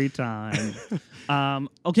every time.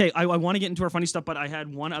 Okay, I want to get into our funny stuff, but I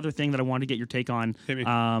had one other thing that I wanted to get your take on. Hit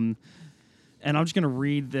me. And I'm just going to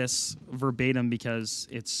read this verbatim because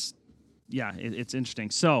it's interesting.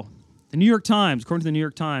 So, the New York Times, according to the New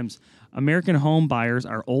York Times, American home buyers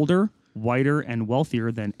are older, whiter, and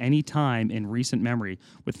wealthier than any time in recent memory,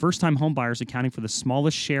 with first-time home buyers accounting for the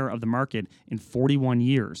smallest share of the market in 41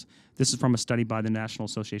 years. This is from a study by the National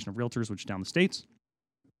Association of Realtors, which is down the States.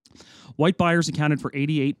 White buyers accounted for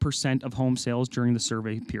 88% of home sales during the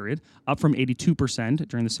survey period, up from 82%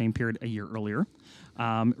 during the same period a year earlier,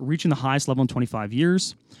 reaching the highest level in 25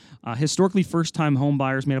 years. Historically, first-time home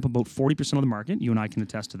buyers made up about 40% of the market. You and I can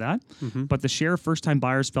attest to that. Mm-hmm. But the share of first-time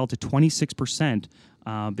buyers fell to 26%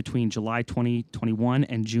 between July 2021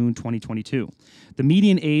 and June 2022. The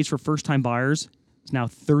median age for first-time buyers is now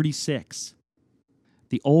 36,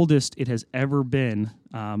 the oldest it has ever been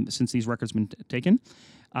since these records have been taken,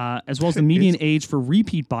 as well as the median age for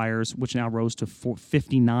repeat buyers, which now rose to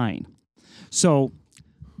 59. So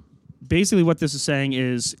basically what this is saying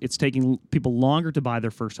is it's taking people longer to buy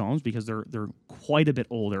their first homes because they're quite a bit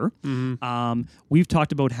older. Mm-hmm. We've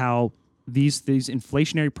talked about how these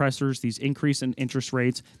inflationary pressures, these increase in interest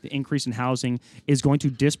rates, the increase in housing is going to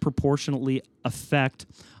disproportionately affect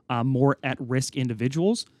more at-risk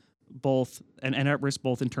individuals, both and at risk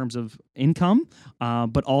both in terms of income,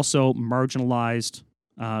 but also marginalized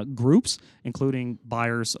groups, including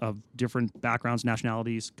buyers of different backgrounds,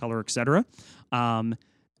 nationalities, color, etc.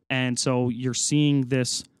 And so you're seeing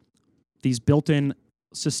these built-in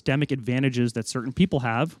systemic advantages that certain people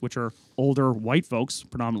have, which are older white folks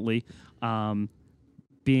predominantly,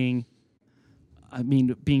 being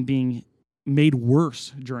made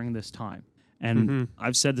worse during this time. And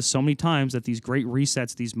I've said this so many times that these great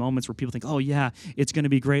resets, these moments where people think, oh yeah, it's going to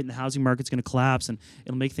be great and the housing market's going to collapse and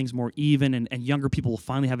it'll make things more even and younger people will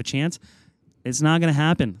finally have a chance. It's not going to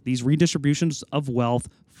happen. These redistributions of wealth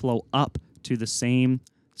flow up to the same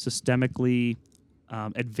systemically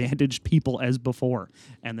advantaged people as before,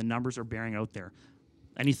 and the numbers are bearing out there.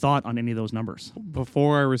 Any thought on any of those numbers?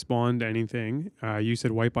 Before I respond to anything, you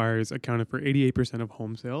said white buyers accounted for 88% of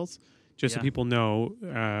home sales. Just so people know,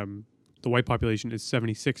 the white population is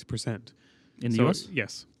 76% in the U.S.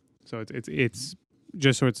 Yes, so it's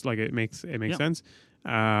just so it's like it makes sense.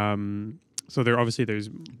 So there's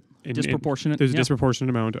disproportionate. There's a disproportionate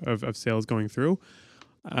amount of sales going through.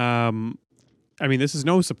 I mean, this is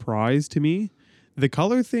no surprise to me. The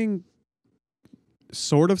color thing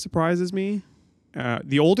sort of surprises me.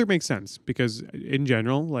 The older makes sense because in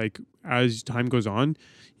general, like as time goes on,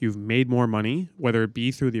 you've made more money, whether it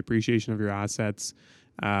be through the appreciation of your assets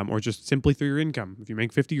or just simply through your income. If you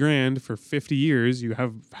make $50,000 for 50 years, you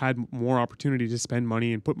have had more opportunity to spend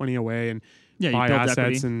money and put money away and buy assets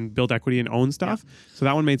equity. And build equity and own stuff. Yeah. So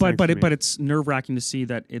that one made sense. But it's nerve-wracking to see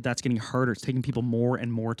that that's getting harder. It's taking people more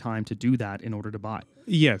and more time to do that in order to buy.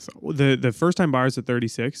 Yes. The first-time buyers at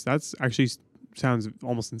 36, that's actually sounds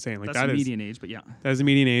almost insane. Like that's the median age, but yeah. That is the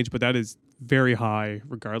median age, but that is very high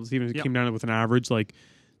regardless. Even if it came down with an average, like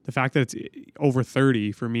the fact that it's over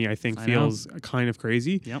 30 for me, I think feels kind of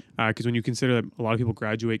crazy. Yep. Because when you consider that a lot of people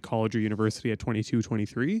graduate college or university at 22,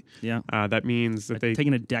 23, that means that they've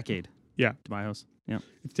taken a decade. Yeah. To buy a house. Yeah.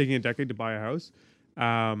 It's taking a decade to buy a house.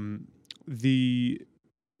 The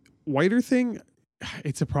whiter thing,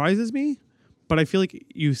 it surprises me, but I feel like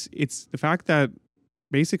it's the fact that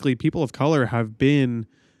basically people of color have been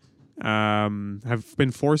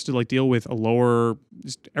forced to like deal with a lower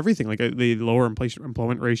just everything, like the lower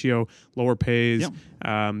employment ratio, lower pays.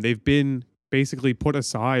 Yep. They've been basically put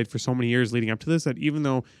aside for so many years leading up to this that even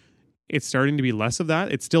though it's starting to be less of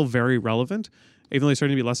that, it's still very relevant. Even though it's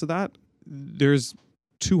starting to be less of that, there's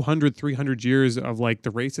 200, 300 years of like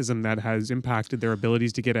the racism that has impacted their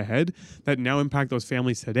abilities to get ahead that now impact those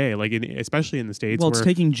families today, like especially in the States. Well, it's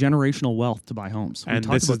taking generational wealth to buy homes. And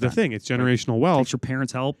this is the thing. It's generational wealth. It takes your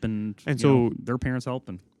parents' help and so their parents' help.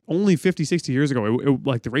 And only 50, 60 years ago, it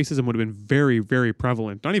like the racism would have been very, very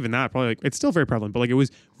prevalent. Not even that, probably like it's still very prevalent, but like it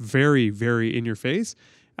was very, very in your face.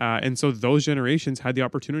 And so those generations had the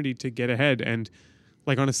opportunity to get ahead and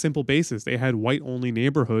like on a simple basis, they had white-only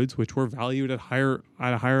neighborhoods, which were valued at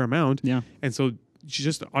a higher amount. Yeah. And so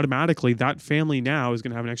just automatically, that family now is going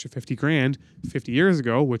to have an extra $50,000 50 years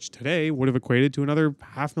ago, which today would have equated to another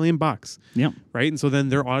 $500,000. Yeah. Right. And so then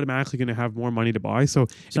they're automatically going to have more money to buy. So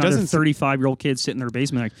it doesn't 35-year-old kids sit in their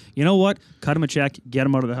basement like, you know what? Cut them a check, get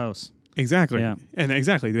them out of the house. Exactly. Yeah. And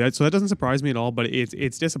exactly. So that doesn't surprise me at all, but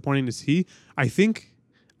it's disappointing to see.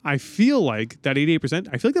 I feel like that 88%,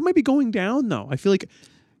 I feel like that might be going down though. I feel like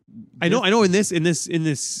I know in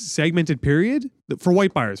this segmented period for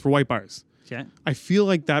white buyers. Okay. I feel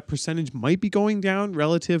like that percentage might be going down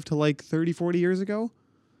relative to like 30, 40 years ago.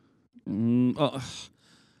 You know what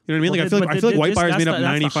I mean? Like I feel like white buyers made up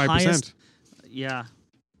 95%. Yeah.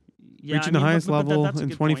 Reaching the highest level that's a in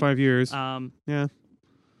good 25 years. Yeah.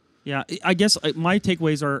 Yeah. I guess my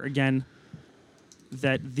takeaways are, again,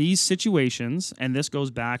 that these situations, and this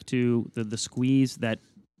goes back to the squeeze that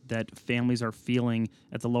families are feeling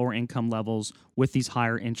at the lower income levels with these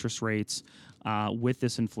higher interest rates, with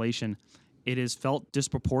this inflation, it is felt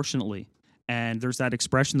disproportionately. And there's that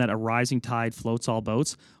expression that a rising tide floats all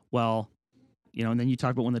boats. Well, and then you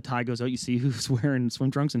talk about when the tide goes out, you see who's wearing swim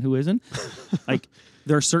trunks and who isn't. Like,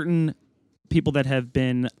 there are certain people that have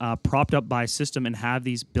been propped up by a system and have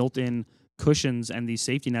these built-in cushions and these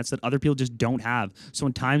safety nets that other people just don't have. So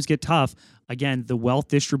when times get tough, again, the wealth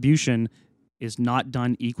distribution is not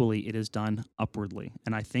done equally. It is done upwardly.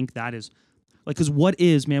 And I think that is, because what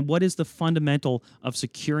is the fundamental of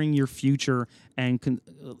securing your future and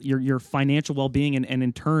your financial well-being and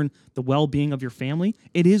in turn the well-being of your family?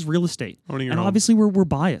 It is real estate. Owning your and home. Obviously we're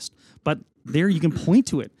biased, but there you can point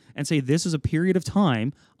to it and say this is a period of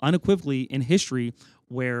time unequivocally in history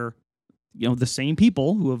where the same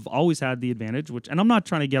people who have always had the advantage, and I'm not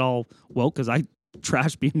trying to get all woke because I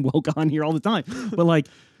trash being woke on here all the time, but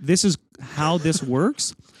this is how this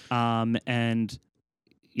works. And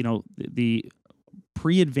the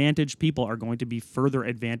pre-advantaged people are going to be further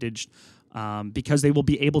advantaged because they will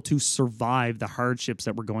be able to survive the hardships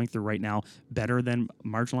that we're going through right now better than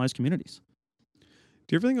marginalized communities.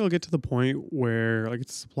 Do you ever think it'll get to the point where,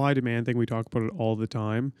 it's a supply-demand thing, we talk about it all the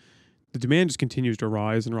time, the demand just continues to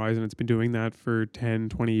rise and rise, and it's been doing that for 10,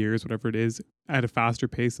 20 years, whatever it is, at a faster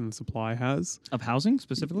pace than the supply has? Of housing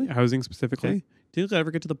specifically? Housing specifically. Okay. Do you think it'll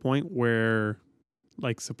ever get to the point where,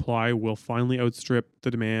 supply will finally outstrip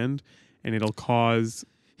the demand, and it'll cause...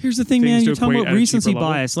 Here's the thing, things man. to You're talking equate about at a recency cheaper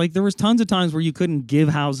level? bias. There was tons of times where you couldn't give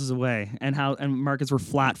houses away, and markets were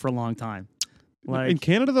flat for a long time. In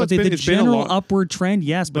Canada, though, but it's the been a general lot... upward trend,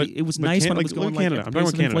 yes, but it was nice when it was going Canada. at I'm the talking pace about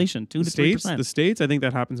of Canada. inflation, 2 to 3%. The States, I think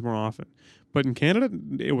that happens more often. But in Canada,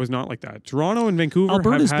 it was not like that. Toronto and Vancouver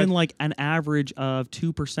Alberta's have had... been an average of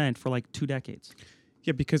 2% for 2 decades.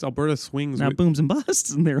 Yeah, because Alberta swings... Now booms and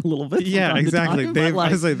busts in there a little bit. Yeah, from time to exactly.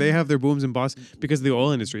 time, They have their booms and busts because of the oil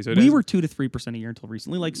industry. So we were 2 to 3% a year until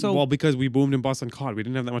recently. Well, because we boomed and bust on cod. We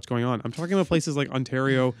didn't have that much going on. I'm talking about places like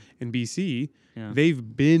Ontario and BC. Yeah.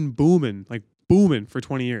 They've been booming for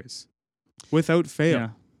 20 years. Without fail.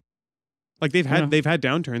 Yeah. They've had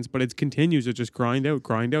downturns, but it continues to just grind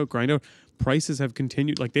out. Prices have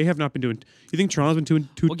continued. They have not been doing... You think Toronto's been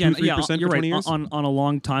 3% you're for 20 right. years? On a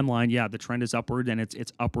long timeline, the trend is upward, and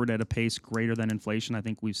it's upward at a pace greater than inflation. I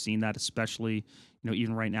think we've seen that, especially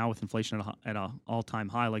even right now with inflation at a all-time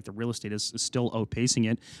high. The real estate is still outpacing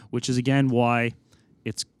it, which is again why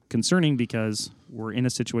it's concerning, because we're in a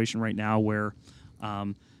situation right now where,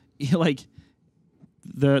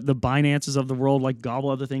 the Binances of the world gobble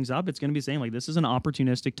other things up. It's going to be saying this is an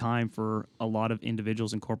opportunistic time for a lot of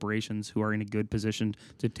individuals and corporations who are in a good position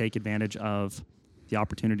to take advantage of the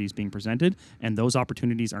opportunities being presented, and those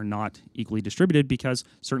opportunities are not equally distributed because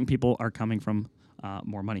certain people are coming from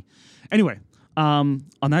more money. Anyway, on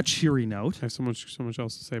that cheery note, I have so much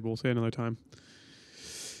else to say, but we'll say it another time.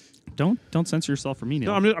 Don't censor yourself for me,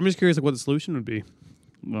 Neil. No, I'm just curious what the solution would be.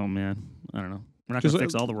 Well, man, I don't know. We're not going to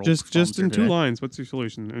fix all the world's Just in problems here 2 today. lines, what's your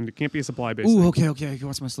solution? And it can't be a supply-based Ooh, thing. okay.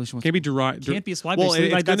 What's my solution? Can't be Can't be a supply-based Well,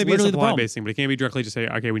 thing. it's going to be a the problem. supply-based thing, but it can't be directly just say,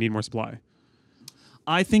 okay, we need more supply.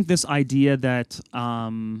 I think this idea that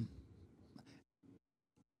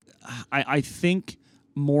I think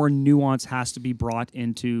more nuance has to be brought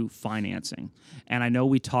into financing. And I know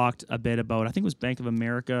we talked a bit about, I think it was Bank of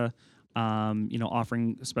America,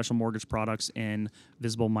 offering special mortgage products in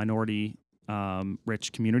visible minority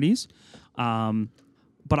rich communities.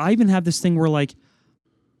 But I even have this thing where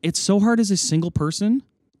it's so hard as a single person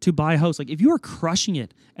to buy a house. If you are crushing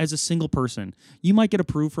it as a single person, you might get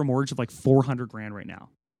approved for a mortgage of $400,000 right now.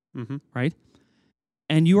 Mm-hmm. Right?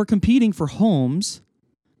 And you are competing for homes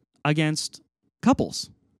against couples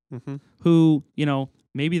who,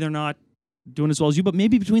 maybe they're not doing as well as you, but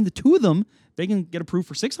maybe between the two of them, they can get approved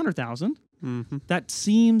for $600,000. Mm-hmm. That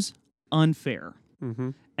seems unfair. Mm-hmm.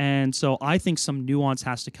 And so I think some nuance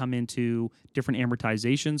has to come into different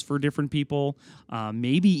amortizations for different people,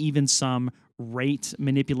 maybe even some rate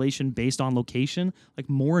manipulation based on location,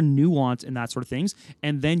 more nuance in that sort of things.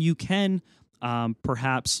 And then you can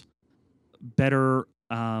perhaps better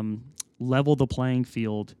level the playing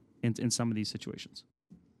field in some of these situations.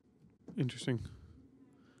 Interesting.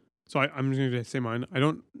 So I'm just going to say mine.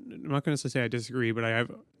 I'm not going to say I disagree, but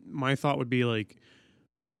my thought would be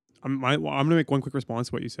I'm going to make one quick response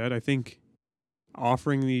to what you said. I think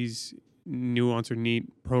offering these nuance or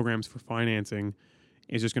neat programs for financing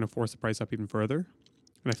is just going to force the price up even further.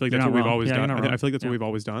 And I feel like that's what we've always done. I feel like that's what we've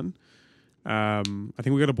always done. I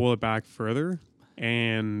think we got to boil it back further,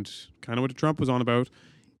 and kind of what Trump was on about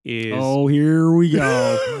is Oh, here we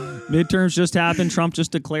go. Midterms just happened. Trump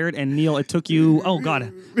just declared. And Neil, it took you, oh,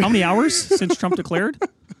 God, how many hours since Trump declared?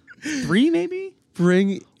 3, maybe?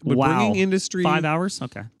 bringing industry 5 hours?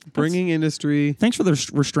 Okay. bringing industry. Thanks for the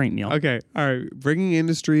restraint, Neil. Okay, all right, bringing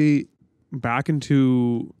industry back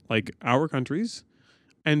into like our countries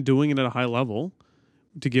and doing it at a high level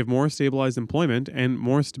to give more stabilized employment and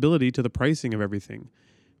more stability to the pricing of everything.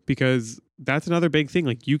 Because that's another big thing.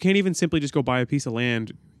 Like, you can't even simply just go buy a piece of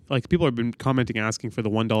land. Like, people have been commenting, asking for the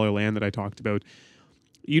 $1 land that I talked about.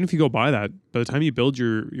 Even if you go buy that, by the time you build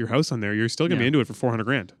your house on there, you're still gonna be into it for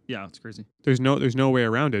 $400,000. Yeah, it's crazy. There's no way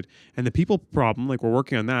around it. And the people problem, like, we're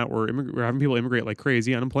working on that. We're having people immigrate like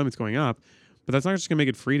crazy. Unemployment's going up. But that's not just gonna make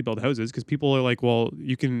it free to build houses, because people are like, well,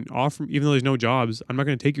 you can offer, even though there's no jobs, I'm not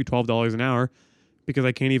gonna take you $12 an hour because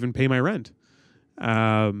I can't even pay my rent.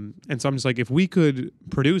 And so I'm just like, if we could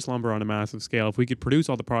produce lumber on a massive scale, if we could produce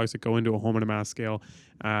all the products that go into a home on a mass scale,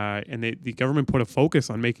 and the government put a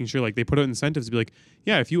focus on making sure, like, they put out incentives to be like,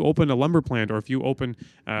 yeah, if you open a lumber plant, or if you open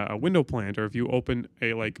a window plant, or if you open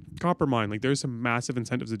a like copper mine, like, there's some massive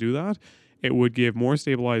incentives to do that. It would give more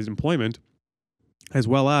stabilized employment, as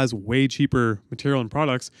well as way cheaper material and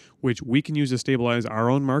products, which we can use to stabilize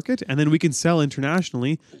our own market, and then we can sell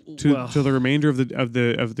internationally to the remainder of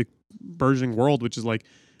the burgeoning world, which is like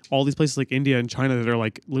all these places like India and China that are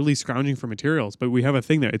like literally scrounging for materials. But we have a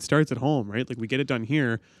thing that it starts at home, right? Like, we get it done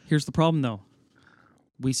here. Here's the problem, though.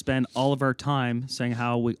 We spend all of our time saying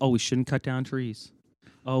how we shouldn't cut down trees.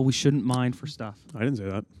 Oh, we shouldn't mine for stuff. I didn't say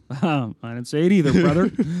that. I didn't say it either,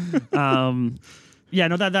 brother. Yeah,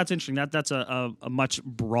 no, that's interesting. That's a much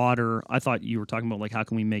broader. I thought you were talking about, like, how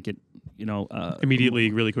can we make it,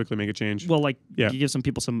 Immediately, really quickly make a change. well, like, Yeah. you give some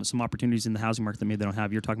people some opportunities in the housing market that maybe they don't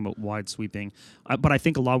have. You're talking about wide sweeping, but I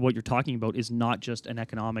think a lot of what you're talking about is not just an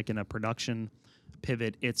economic and a production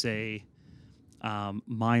pivot. It's a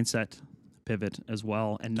mindset pivot as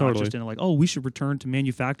well, and not Totally. just in like, oh, we should return to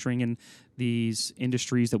manufacturing and these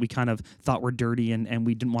industries that we kind of thought were dirty and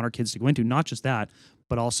we didn't want our kids to go into. Not just that,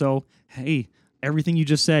 but also, hey, everything you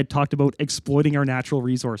just said talked about exploiting our natural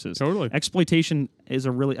resources. Totally. Exploitation is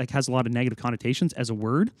a really, like, has a lot of negative connotations as a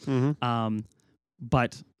word,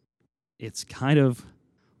 but it's kind of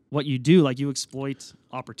what you do. Like, you exploit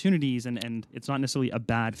opportunities, and it's not necessarily a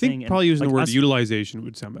bad I think thing. probably and, using like, the word us- utilization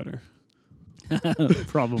would sound better.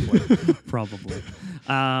 probably.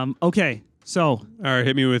 Okay, so All right,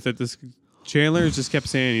 hit me with it. This Chandler just kept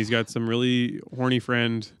saying he's got some really horny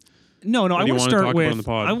friend. no, What I do you want to wanna start talk about with. on the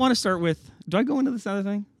pod? I want to start with. Do I go into this other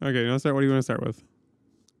thing? Okay, let's start. What do you want to start with?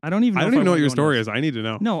 I don't even. I know don't if even know what wanna your go into story this. is. I need to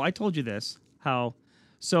know. No, I told you this. How?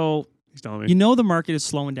 So He's telling me. you know the market is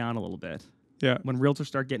slowing down a little bit Yeah. when realtors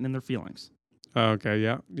start getting in their feelings, Okay.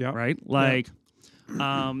 Yeah. Yeah. right? Like,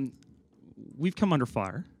 we've come under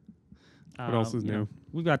fire. What else is new?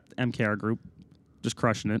 We've got MKR Group just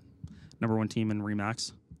crushing it. #1 team in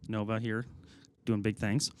Remax. Nova here doing big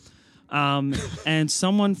things. And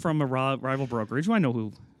someone from a rival brokerage, who I know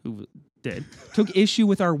who did, took issue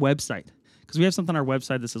with our website. Because we have something on our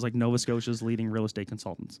website that says, like, Nova Scotia's leading real estate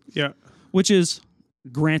consultants, Yeah. which is,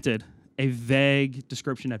 granted, a vague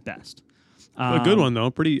description at best. A good one though.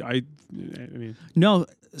 Pretty. I mean. No,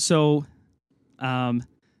 so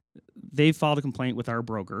they filed a complaint with our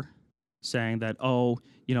broker saying that,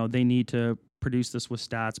 they need to produce this with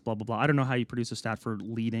stats, blah, blah, blah. I don't know how you produce a stat for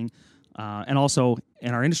leading. And also,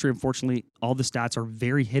 in our industry, unfortunately, all the stats are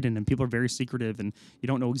very hidden and people are very secretive and you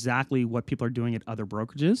don't know exactly what people are doing at other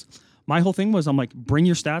brokerages. My whole thing was, I'm like, bring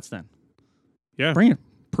your stats then. Yeah. Bring it.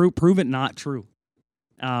 Prove it not true.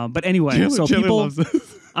 But anyway, Chandler people... loves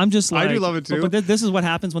this. I'm just like... I do love it too. But this is what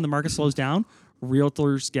happens when the market slows down.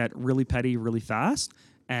 Realtors get really petty really fast.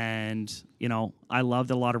 And, I love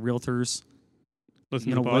that a lot of realtors...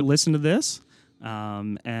 listen to this.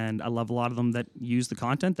 And I love a lot of them that use the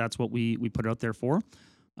content. That's what we put it out there for.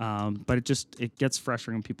 But it gets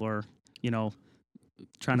frustrating when people are,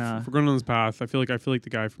 trying to... If we're going on this path, I feel like the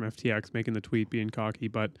guy from FTX making the tweet being cocky,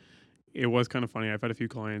 but it was kind of funny. I've had a few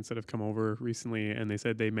clients that have come over recently and they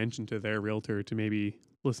said they mentioned to their realtor to maybe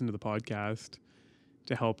listen to the podcast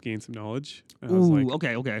to help gain some knowledge. And I was like,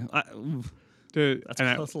 okay. That's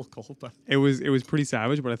a little cold, but it was pretty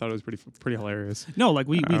savage, but I thought it was pretty hilarious. no, like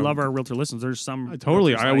we love our realtor listeners. There's some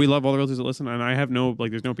Totally. realtors, We love all the realtors that listen, and I have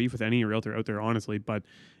there's no beef with any realtor out there, honestly. But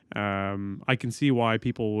I can see why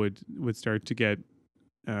people would start to get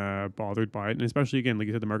bothered by it, and especially again, like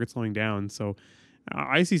you said, the market's slowing down. So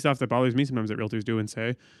I see stuff that bothers me sometimes that realtors do and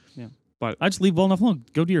say. Yeah. But I just leave well enough alone.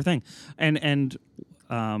 Go do your thing, and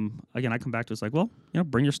again, I come back to it's like, well,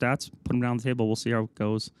 bring your stats, put them down on the table. We'll see how it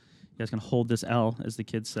goes. guys can hold this L, as the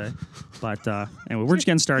kids say. But anyway, we're just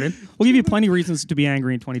getting started. We'll give you plenty of reasons to be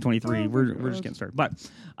angry in 2023. We're just getting started. But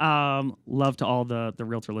love to all the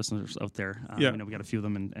realtor listeners out there. Yeah. I know we got a few of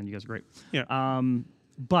them, and you guys are great. Yeah.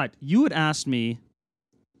 But you had asked me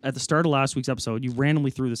at the start of last week's episode, you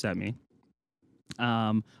randomly threw this at me.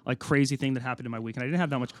 Like crazy thing that happened in my week. And I didn't have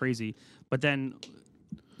that much crazy, but then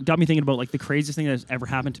got me thinking about like the craziest thing that has ever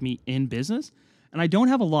happened to me in business. And I don't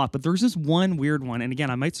have a lot, but there's this one weird one. And again,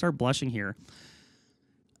 I might start blushing here.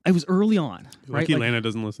 I was early on. Lucky right? Lana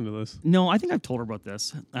doesn't listen to this. No, I think I've told her about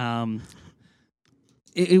this.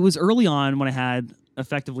 It was early on when I had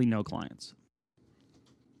effectively no clients.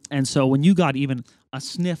 And so when you got even a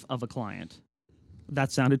sniff of a client, that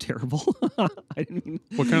sounded terrible. I didn't mean.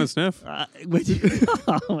 What kind of sniff? Oh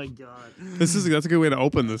my god! That's a good way to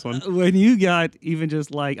open this one. When you got even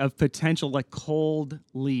just like a potential like cold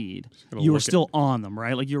lead, you were still on them,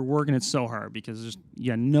 right? Like you're working it so hard because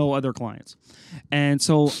you had no other clients. And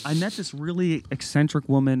so I met this really eccentric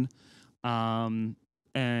woman, and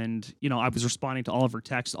I was responding to all of her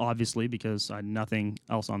texts, obviously, because I had nothing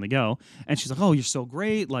else on the go. And she's like, "Oh, you're so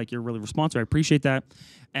great! Like you're really responsive. I appreciate that."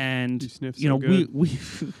 And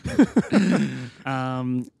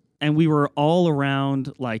and we were all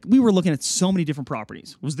around, like we were looking at so many different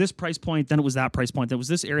properties. It was this price point, then it was that price point, then it was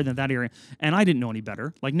this area, then that area, and I didn't know any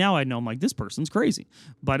better. Like now I know, I'm like, this person's crazy.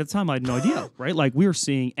 But at the time I had no idea, right? Like we were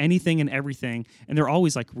seeing anything and everything, and they're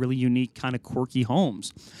always like really unique, kind of quirky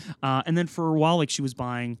homes. And then for a while, like she was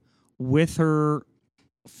buying with her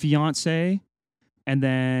fiance. And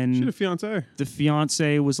then she had a fiance. The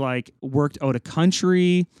fiance was like worked out of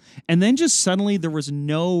country. And then just suddenly there was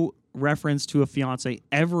no reference to a fiance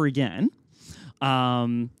ever again.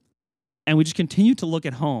 And we just continued to look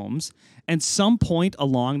at homes. And some point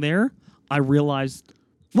along there, I realized,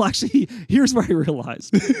 well, actually, here's where I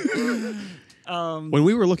realized. When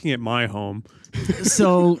we were looking at my home.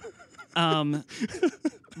 So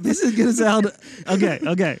this is going to sound, okay.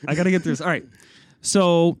 I got to get through this. All right.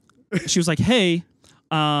 So she was like, hey,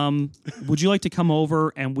 would you like to come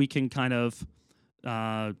over and we can kind of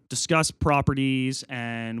discuss properties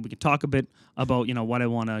and we can talk a bit about, what I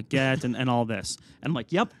want to get and all this. And I'm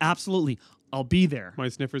like, yep, absolutely. I'll be there. My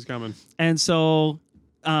sniffer's coming. And so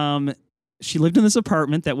she lived in this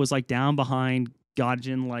apartment that was like down behind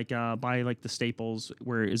Godgen, like by like the Staples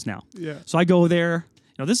where it is now. Yeah. So I go there.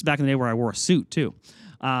 This is back in the day where I wore a suit too.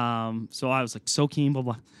 So I was like so keen, blah,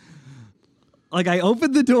 blah. Like I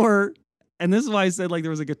opened the door. And this is why I said like there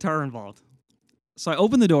was a guitar involved. So I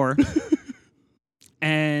opened the door,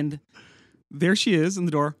 and there she is in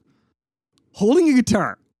the door, holding a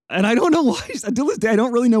guitar. And I don't know why. Until this day, I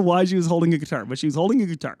don't really know why she was holding a guitar, but she was holding a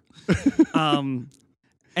guitar.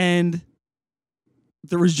 And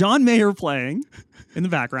there was John Mayer playing in the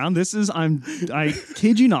background. I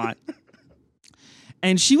kid you not.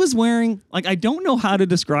 And she was wearing, like, I don't know how to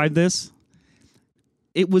describe this.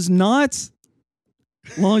 It was not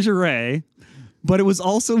lingerie, but it was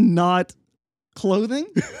also not clothing.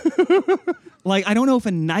 Like, I don't know if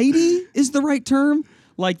a nightie is the right term.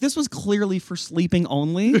 Like, this was clearly for sleeping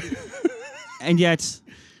only. And yet,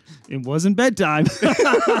 it wasn't bedtime.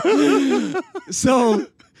 So,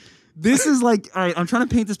 this is like, all right, I'm trying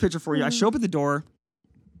to paint this picture for you. I show up at the door,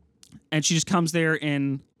 and she just comes there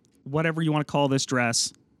in whatever you want to call this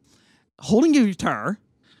dress, holding a guitar.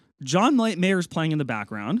 John Mayer's playing in the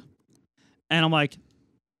background. And I'm like,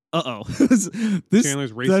 uh-oh. This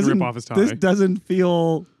Chandler's racing to rip off his tie. This doesn't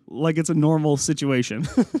feel like it's a normal situation.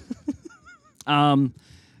 And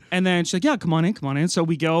then she's like, yeah, come on in. So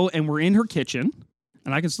we go, and we're in her kitchen,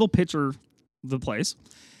 and I can still picture the place.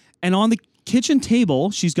 And on the kitchen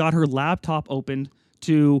table, she's got her laptop opened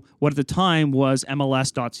to what at the time was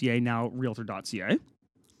MLS.ca, now Realtor.ca.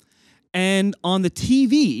 And on the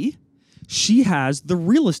TV, she has the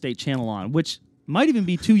real estate channel on, which might even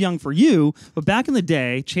be too young for you, but back in the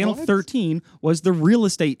day, Channel 13 was the real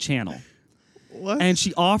estate channel. What? And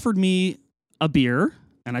she offered me a beer,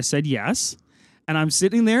 and I said yes. And I'm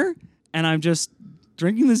sitting there, and I'm just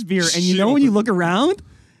drinking this beer. And you know when you look around,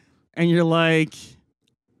 and you're like,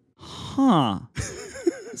 huh,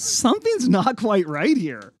 something's not quite right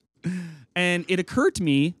here. And it occurred to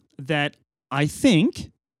me that I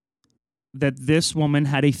think that this woman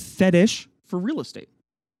had a fetish for real estate.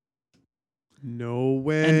 No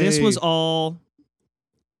way. And this was all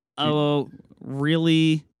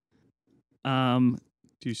really do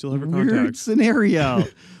you still have her weird contact? scenario.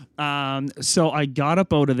 So I got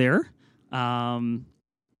up out of there. I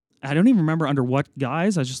don't even remember under what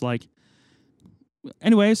guise. I was just like,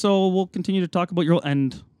 anyway, so we'll continue to talk about your...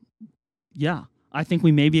 And yeah, I think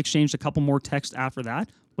we maybe exchanged a couple more texts after that,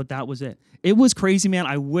 but that was it. It was crazy, man.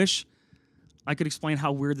 I wish I could explain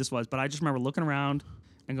how weird this was, but I just remember looking around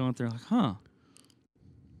and going through like, huh,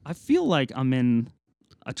 I feel like I'm in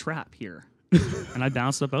a trap here. And I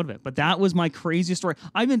bounced up out of it. But that was my craziest story.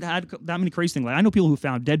 I haven't had that many crazy things. Like, I know people who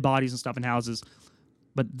found dead bodies and stuff in houses,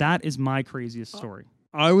 but that is my craziest story.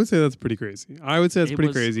 I would say that's pretty crazy. I would say that's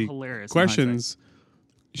pretty crazy. Hilarious. Questions.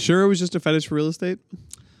 Sure, it was just a fetish for real estate?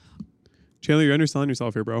 Chandler, you're underselling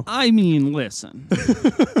yourself here, bro. I mean, listen.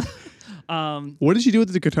 What did she do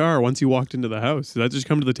with the guitar once you walked into the house? Did that just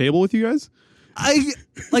come to the table with you guys?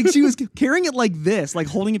 She was carrying it like this, like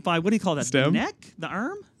holding it by, what do you call that? Stem? The neck? The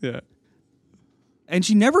arm? Yeah. And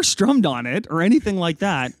she never strummed on it or anything like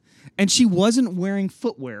that. And she wasn't wearing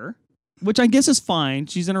footwear, which I guess is fine.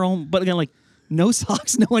 She's in her own, but again, like no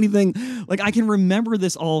socks, no anything. Like I can remember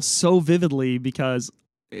this all so vividly because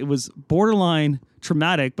it was borderline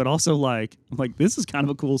traumatic, but also like, I'm like, this is kind of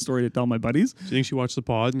a cool story to tell my buddies. Do you think she watched the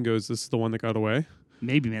pod and goes, this is the one that got away?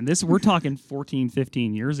 Maybe, man. We're talking 14,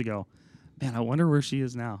 15 years ago. Man, I wonder where she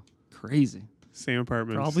is now. Crazy. Same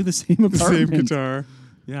apartment. Probably the same apartment. Same guitar.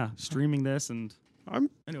 Yeah, streaming this and I'm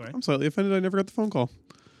slightly offended I never got the phone call.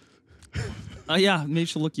 Yeah, maybe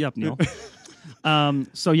she'll look you up, Neil.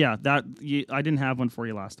 So yeah, I didn't have one for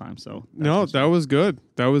you last time. So no, that was good.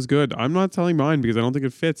 That was good. I'm not telling mine because I don't think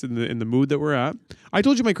it fits in the mood that we're at. I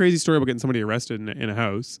told you my crazy story about getting somebody arrested in a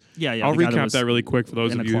house. Yeah. I'll recap that really quick for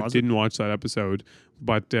those of you who didn't watch that episode.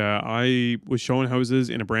 But I was showing houses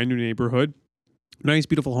in a brand new neighborhood, nice,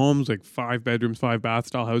 beautiful homes, like 5 bedrooms, 5 bath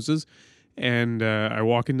style houses. And I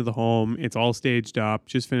walk into the home. It's all staged up,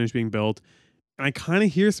 just finished being built. And I kind of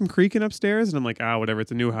hear some creaking upstairs. And I'm like, whatever.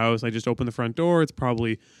 It's a new house. I just opened the front door. It's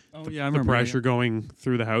probably the pressure going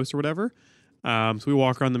through the house or whatever. So we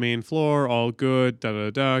walk around the main floor, all good,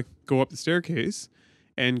 go up the staircase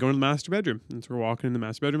and go into the master bedroom. And so we're walking in the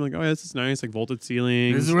master bedroom, like, oh, yeah, this is nice, like vaulted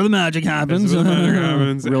ceilings. This is where the magic happens.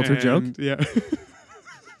 Realtor joke. Yeah.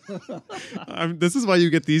 This is why you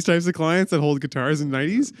get these types of clients that hold guitars in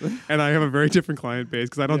 90s, and I have a very different client base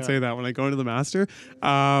because I don't say that when I go into the master. It's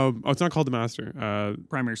not called the master.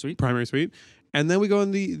 Primary suite. Primary suite. And then we go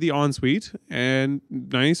in the ensuite, and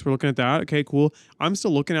nice. We're looking at that. Okay, cool. I'm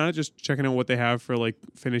still looking at it, just checking out what they have for like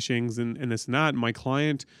finishings and this and that. And my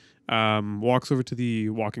client walks over to the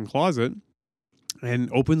walk-in closet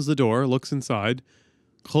and opens the door, looks inside,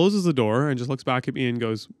 closes the door, and just looks back at me and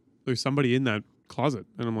goes, "There's somebody in that closet."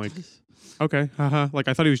 And I'm like, okay, haha. Like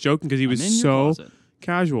I thought he was joking because he was so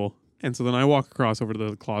casual. And so then I walk across over to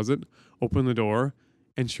the closet, open the door,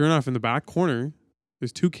 and sure enough, in the back corner,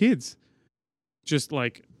 there's 2 kids just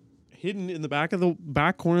like hidden in the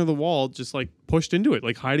back corner of the wall, just like pushed into it,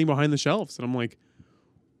 like hiding behind the shelves. And I'm like,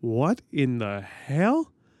 what in the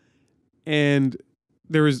hell? And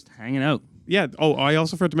there was hanging out. Yeah. Oh, I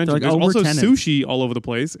also forgot to mention like, there's also tenants. sushi all over the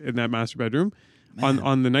place in that master bedroom.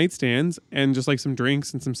 On the nightstands and just like some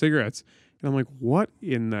drinks and some cigarettes. And I'm like, what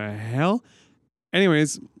in the hell?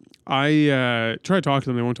 Anyways, I try to talk to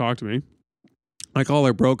them. They won't talk to me. I call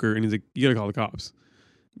our broker and he's like, you got to call the cops.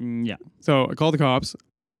 Yeah. So I called the cops.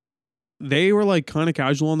 They were like kind of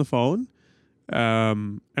casual on the phone.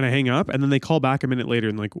 And I hang up and then they call back a minute later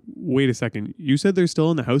and like, wait a second. You said they're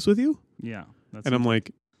still in the house with you? Yeah. And I'm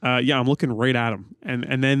like, yeah, I'm looking right at them.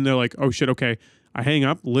 And then they're like, oh shit, okay. I hang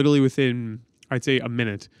up literally within, I'd say, a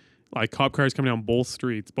minute. Like cop cars come down both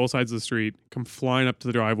sides of the street, come flying up to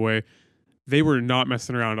the driveway. They were not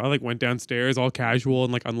messing around. I like went downstairs all casual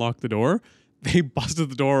and like unlocked the door. They busted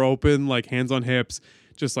the door open, like hands on hips,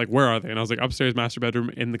 just like, where are they? And I was like, upstairs master bedroom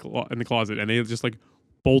in the closet. And they just like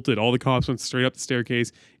bolted. All the cops went straight up the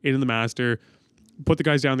staircase into the master, put the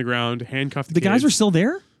guys down the ground, handcuffed the kids. Guys were still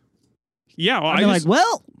there? Yeah, well, I'm like,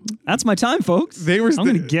 well, that's my time, folks. I'm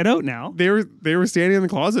going to get out now. They were standing in the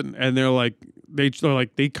closet and they're like, they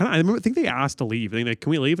kind of, I think they asked to leave. They like, can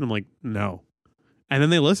we leave? And I'm like, no. And then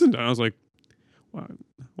they listened. And I was like, well,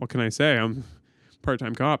 what can I say? I'm a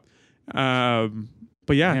part-time cop.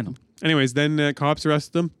 But yeah. Random. Anyways, then cops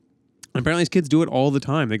arrested them. And apparently these kids do it all the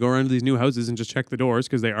time. They go around to these new houses and just check the doors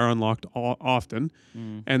because they are unlocked often.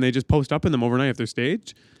 And they just post up in them overnight if they're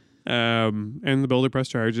staged. And the builder press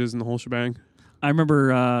charges and the whole shebang. I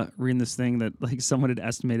remember reading this thing that like someone had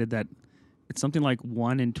estimated that it's something like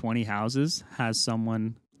 1 in 20 houses has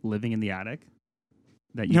someone living in the attic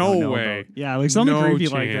that you don't know about. Yeah, like something creepy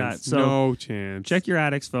like that. So no chance. Check your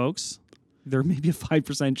attics, folks. There may be a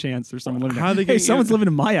 5% chance there's someone living there. Hey, someone's living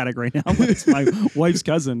in my attic right now. It's my wife's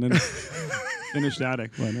cousin and finished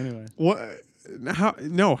attic. But anyway. What? How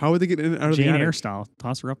would they get in and out of the attic? Jane Eyre style.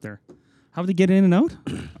 Toss her up there. How would they get in and out?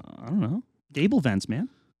 I don't know. Gable vents, man.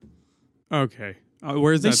 Okay.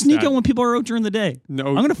 Where's They that sneak stat? out when people are out during the day. No,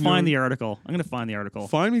 I'm going to no. find the article.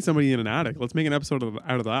 Find me somebody in an attic. Let's make an episode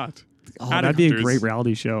out of that. Oh, Attic that'd be a hunters. great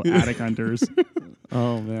reality show. Attic Hunters.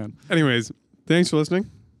 Oh, man. Anyways, thanks for listening.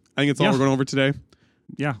 I think it's all Yeah. we're going over today.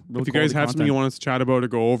 Yeah. If you guys have something you want us to chat about or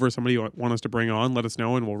go over, somebody you want us to bring on, let us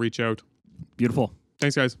know and we'll reach out. Beautiful.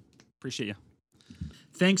 Thanks, guys. Appreciate you.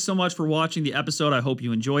 Thanks so much for watching the episode. I hope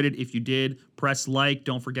you enjoyed it. If you did, press like.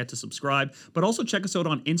 Don't forget to subscribe. But also check us out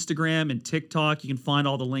on Instagram and TikTok. You can find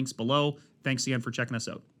all the links below. Thanks again for checking us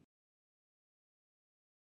out.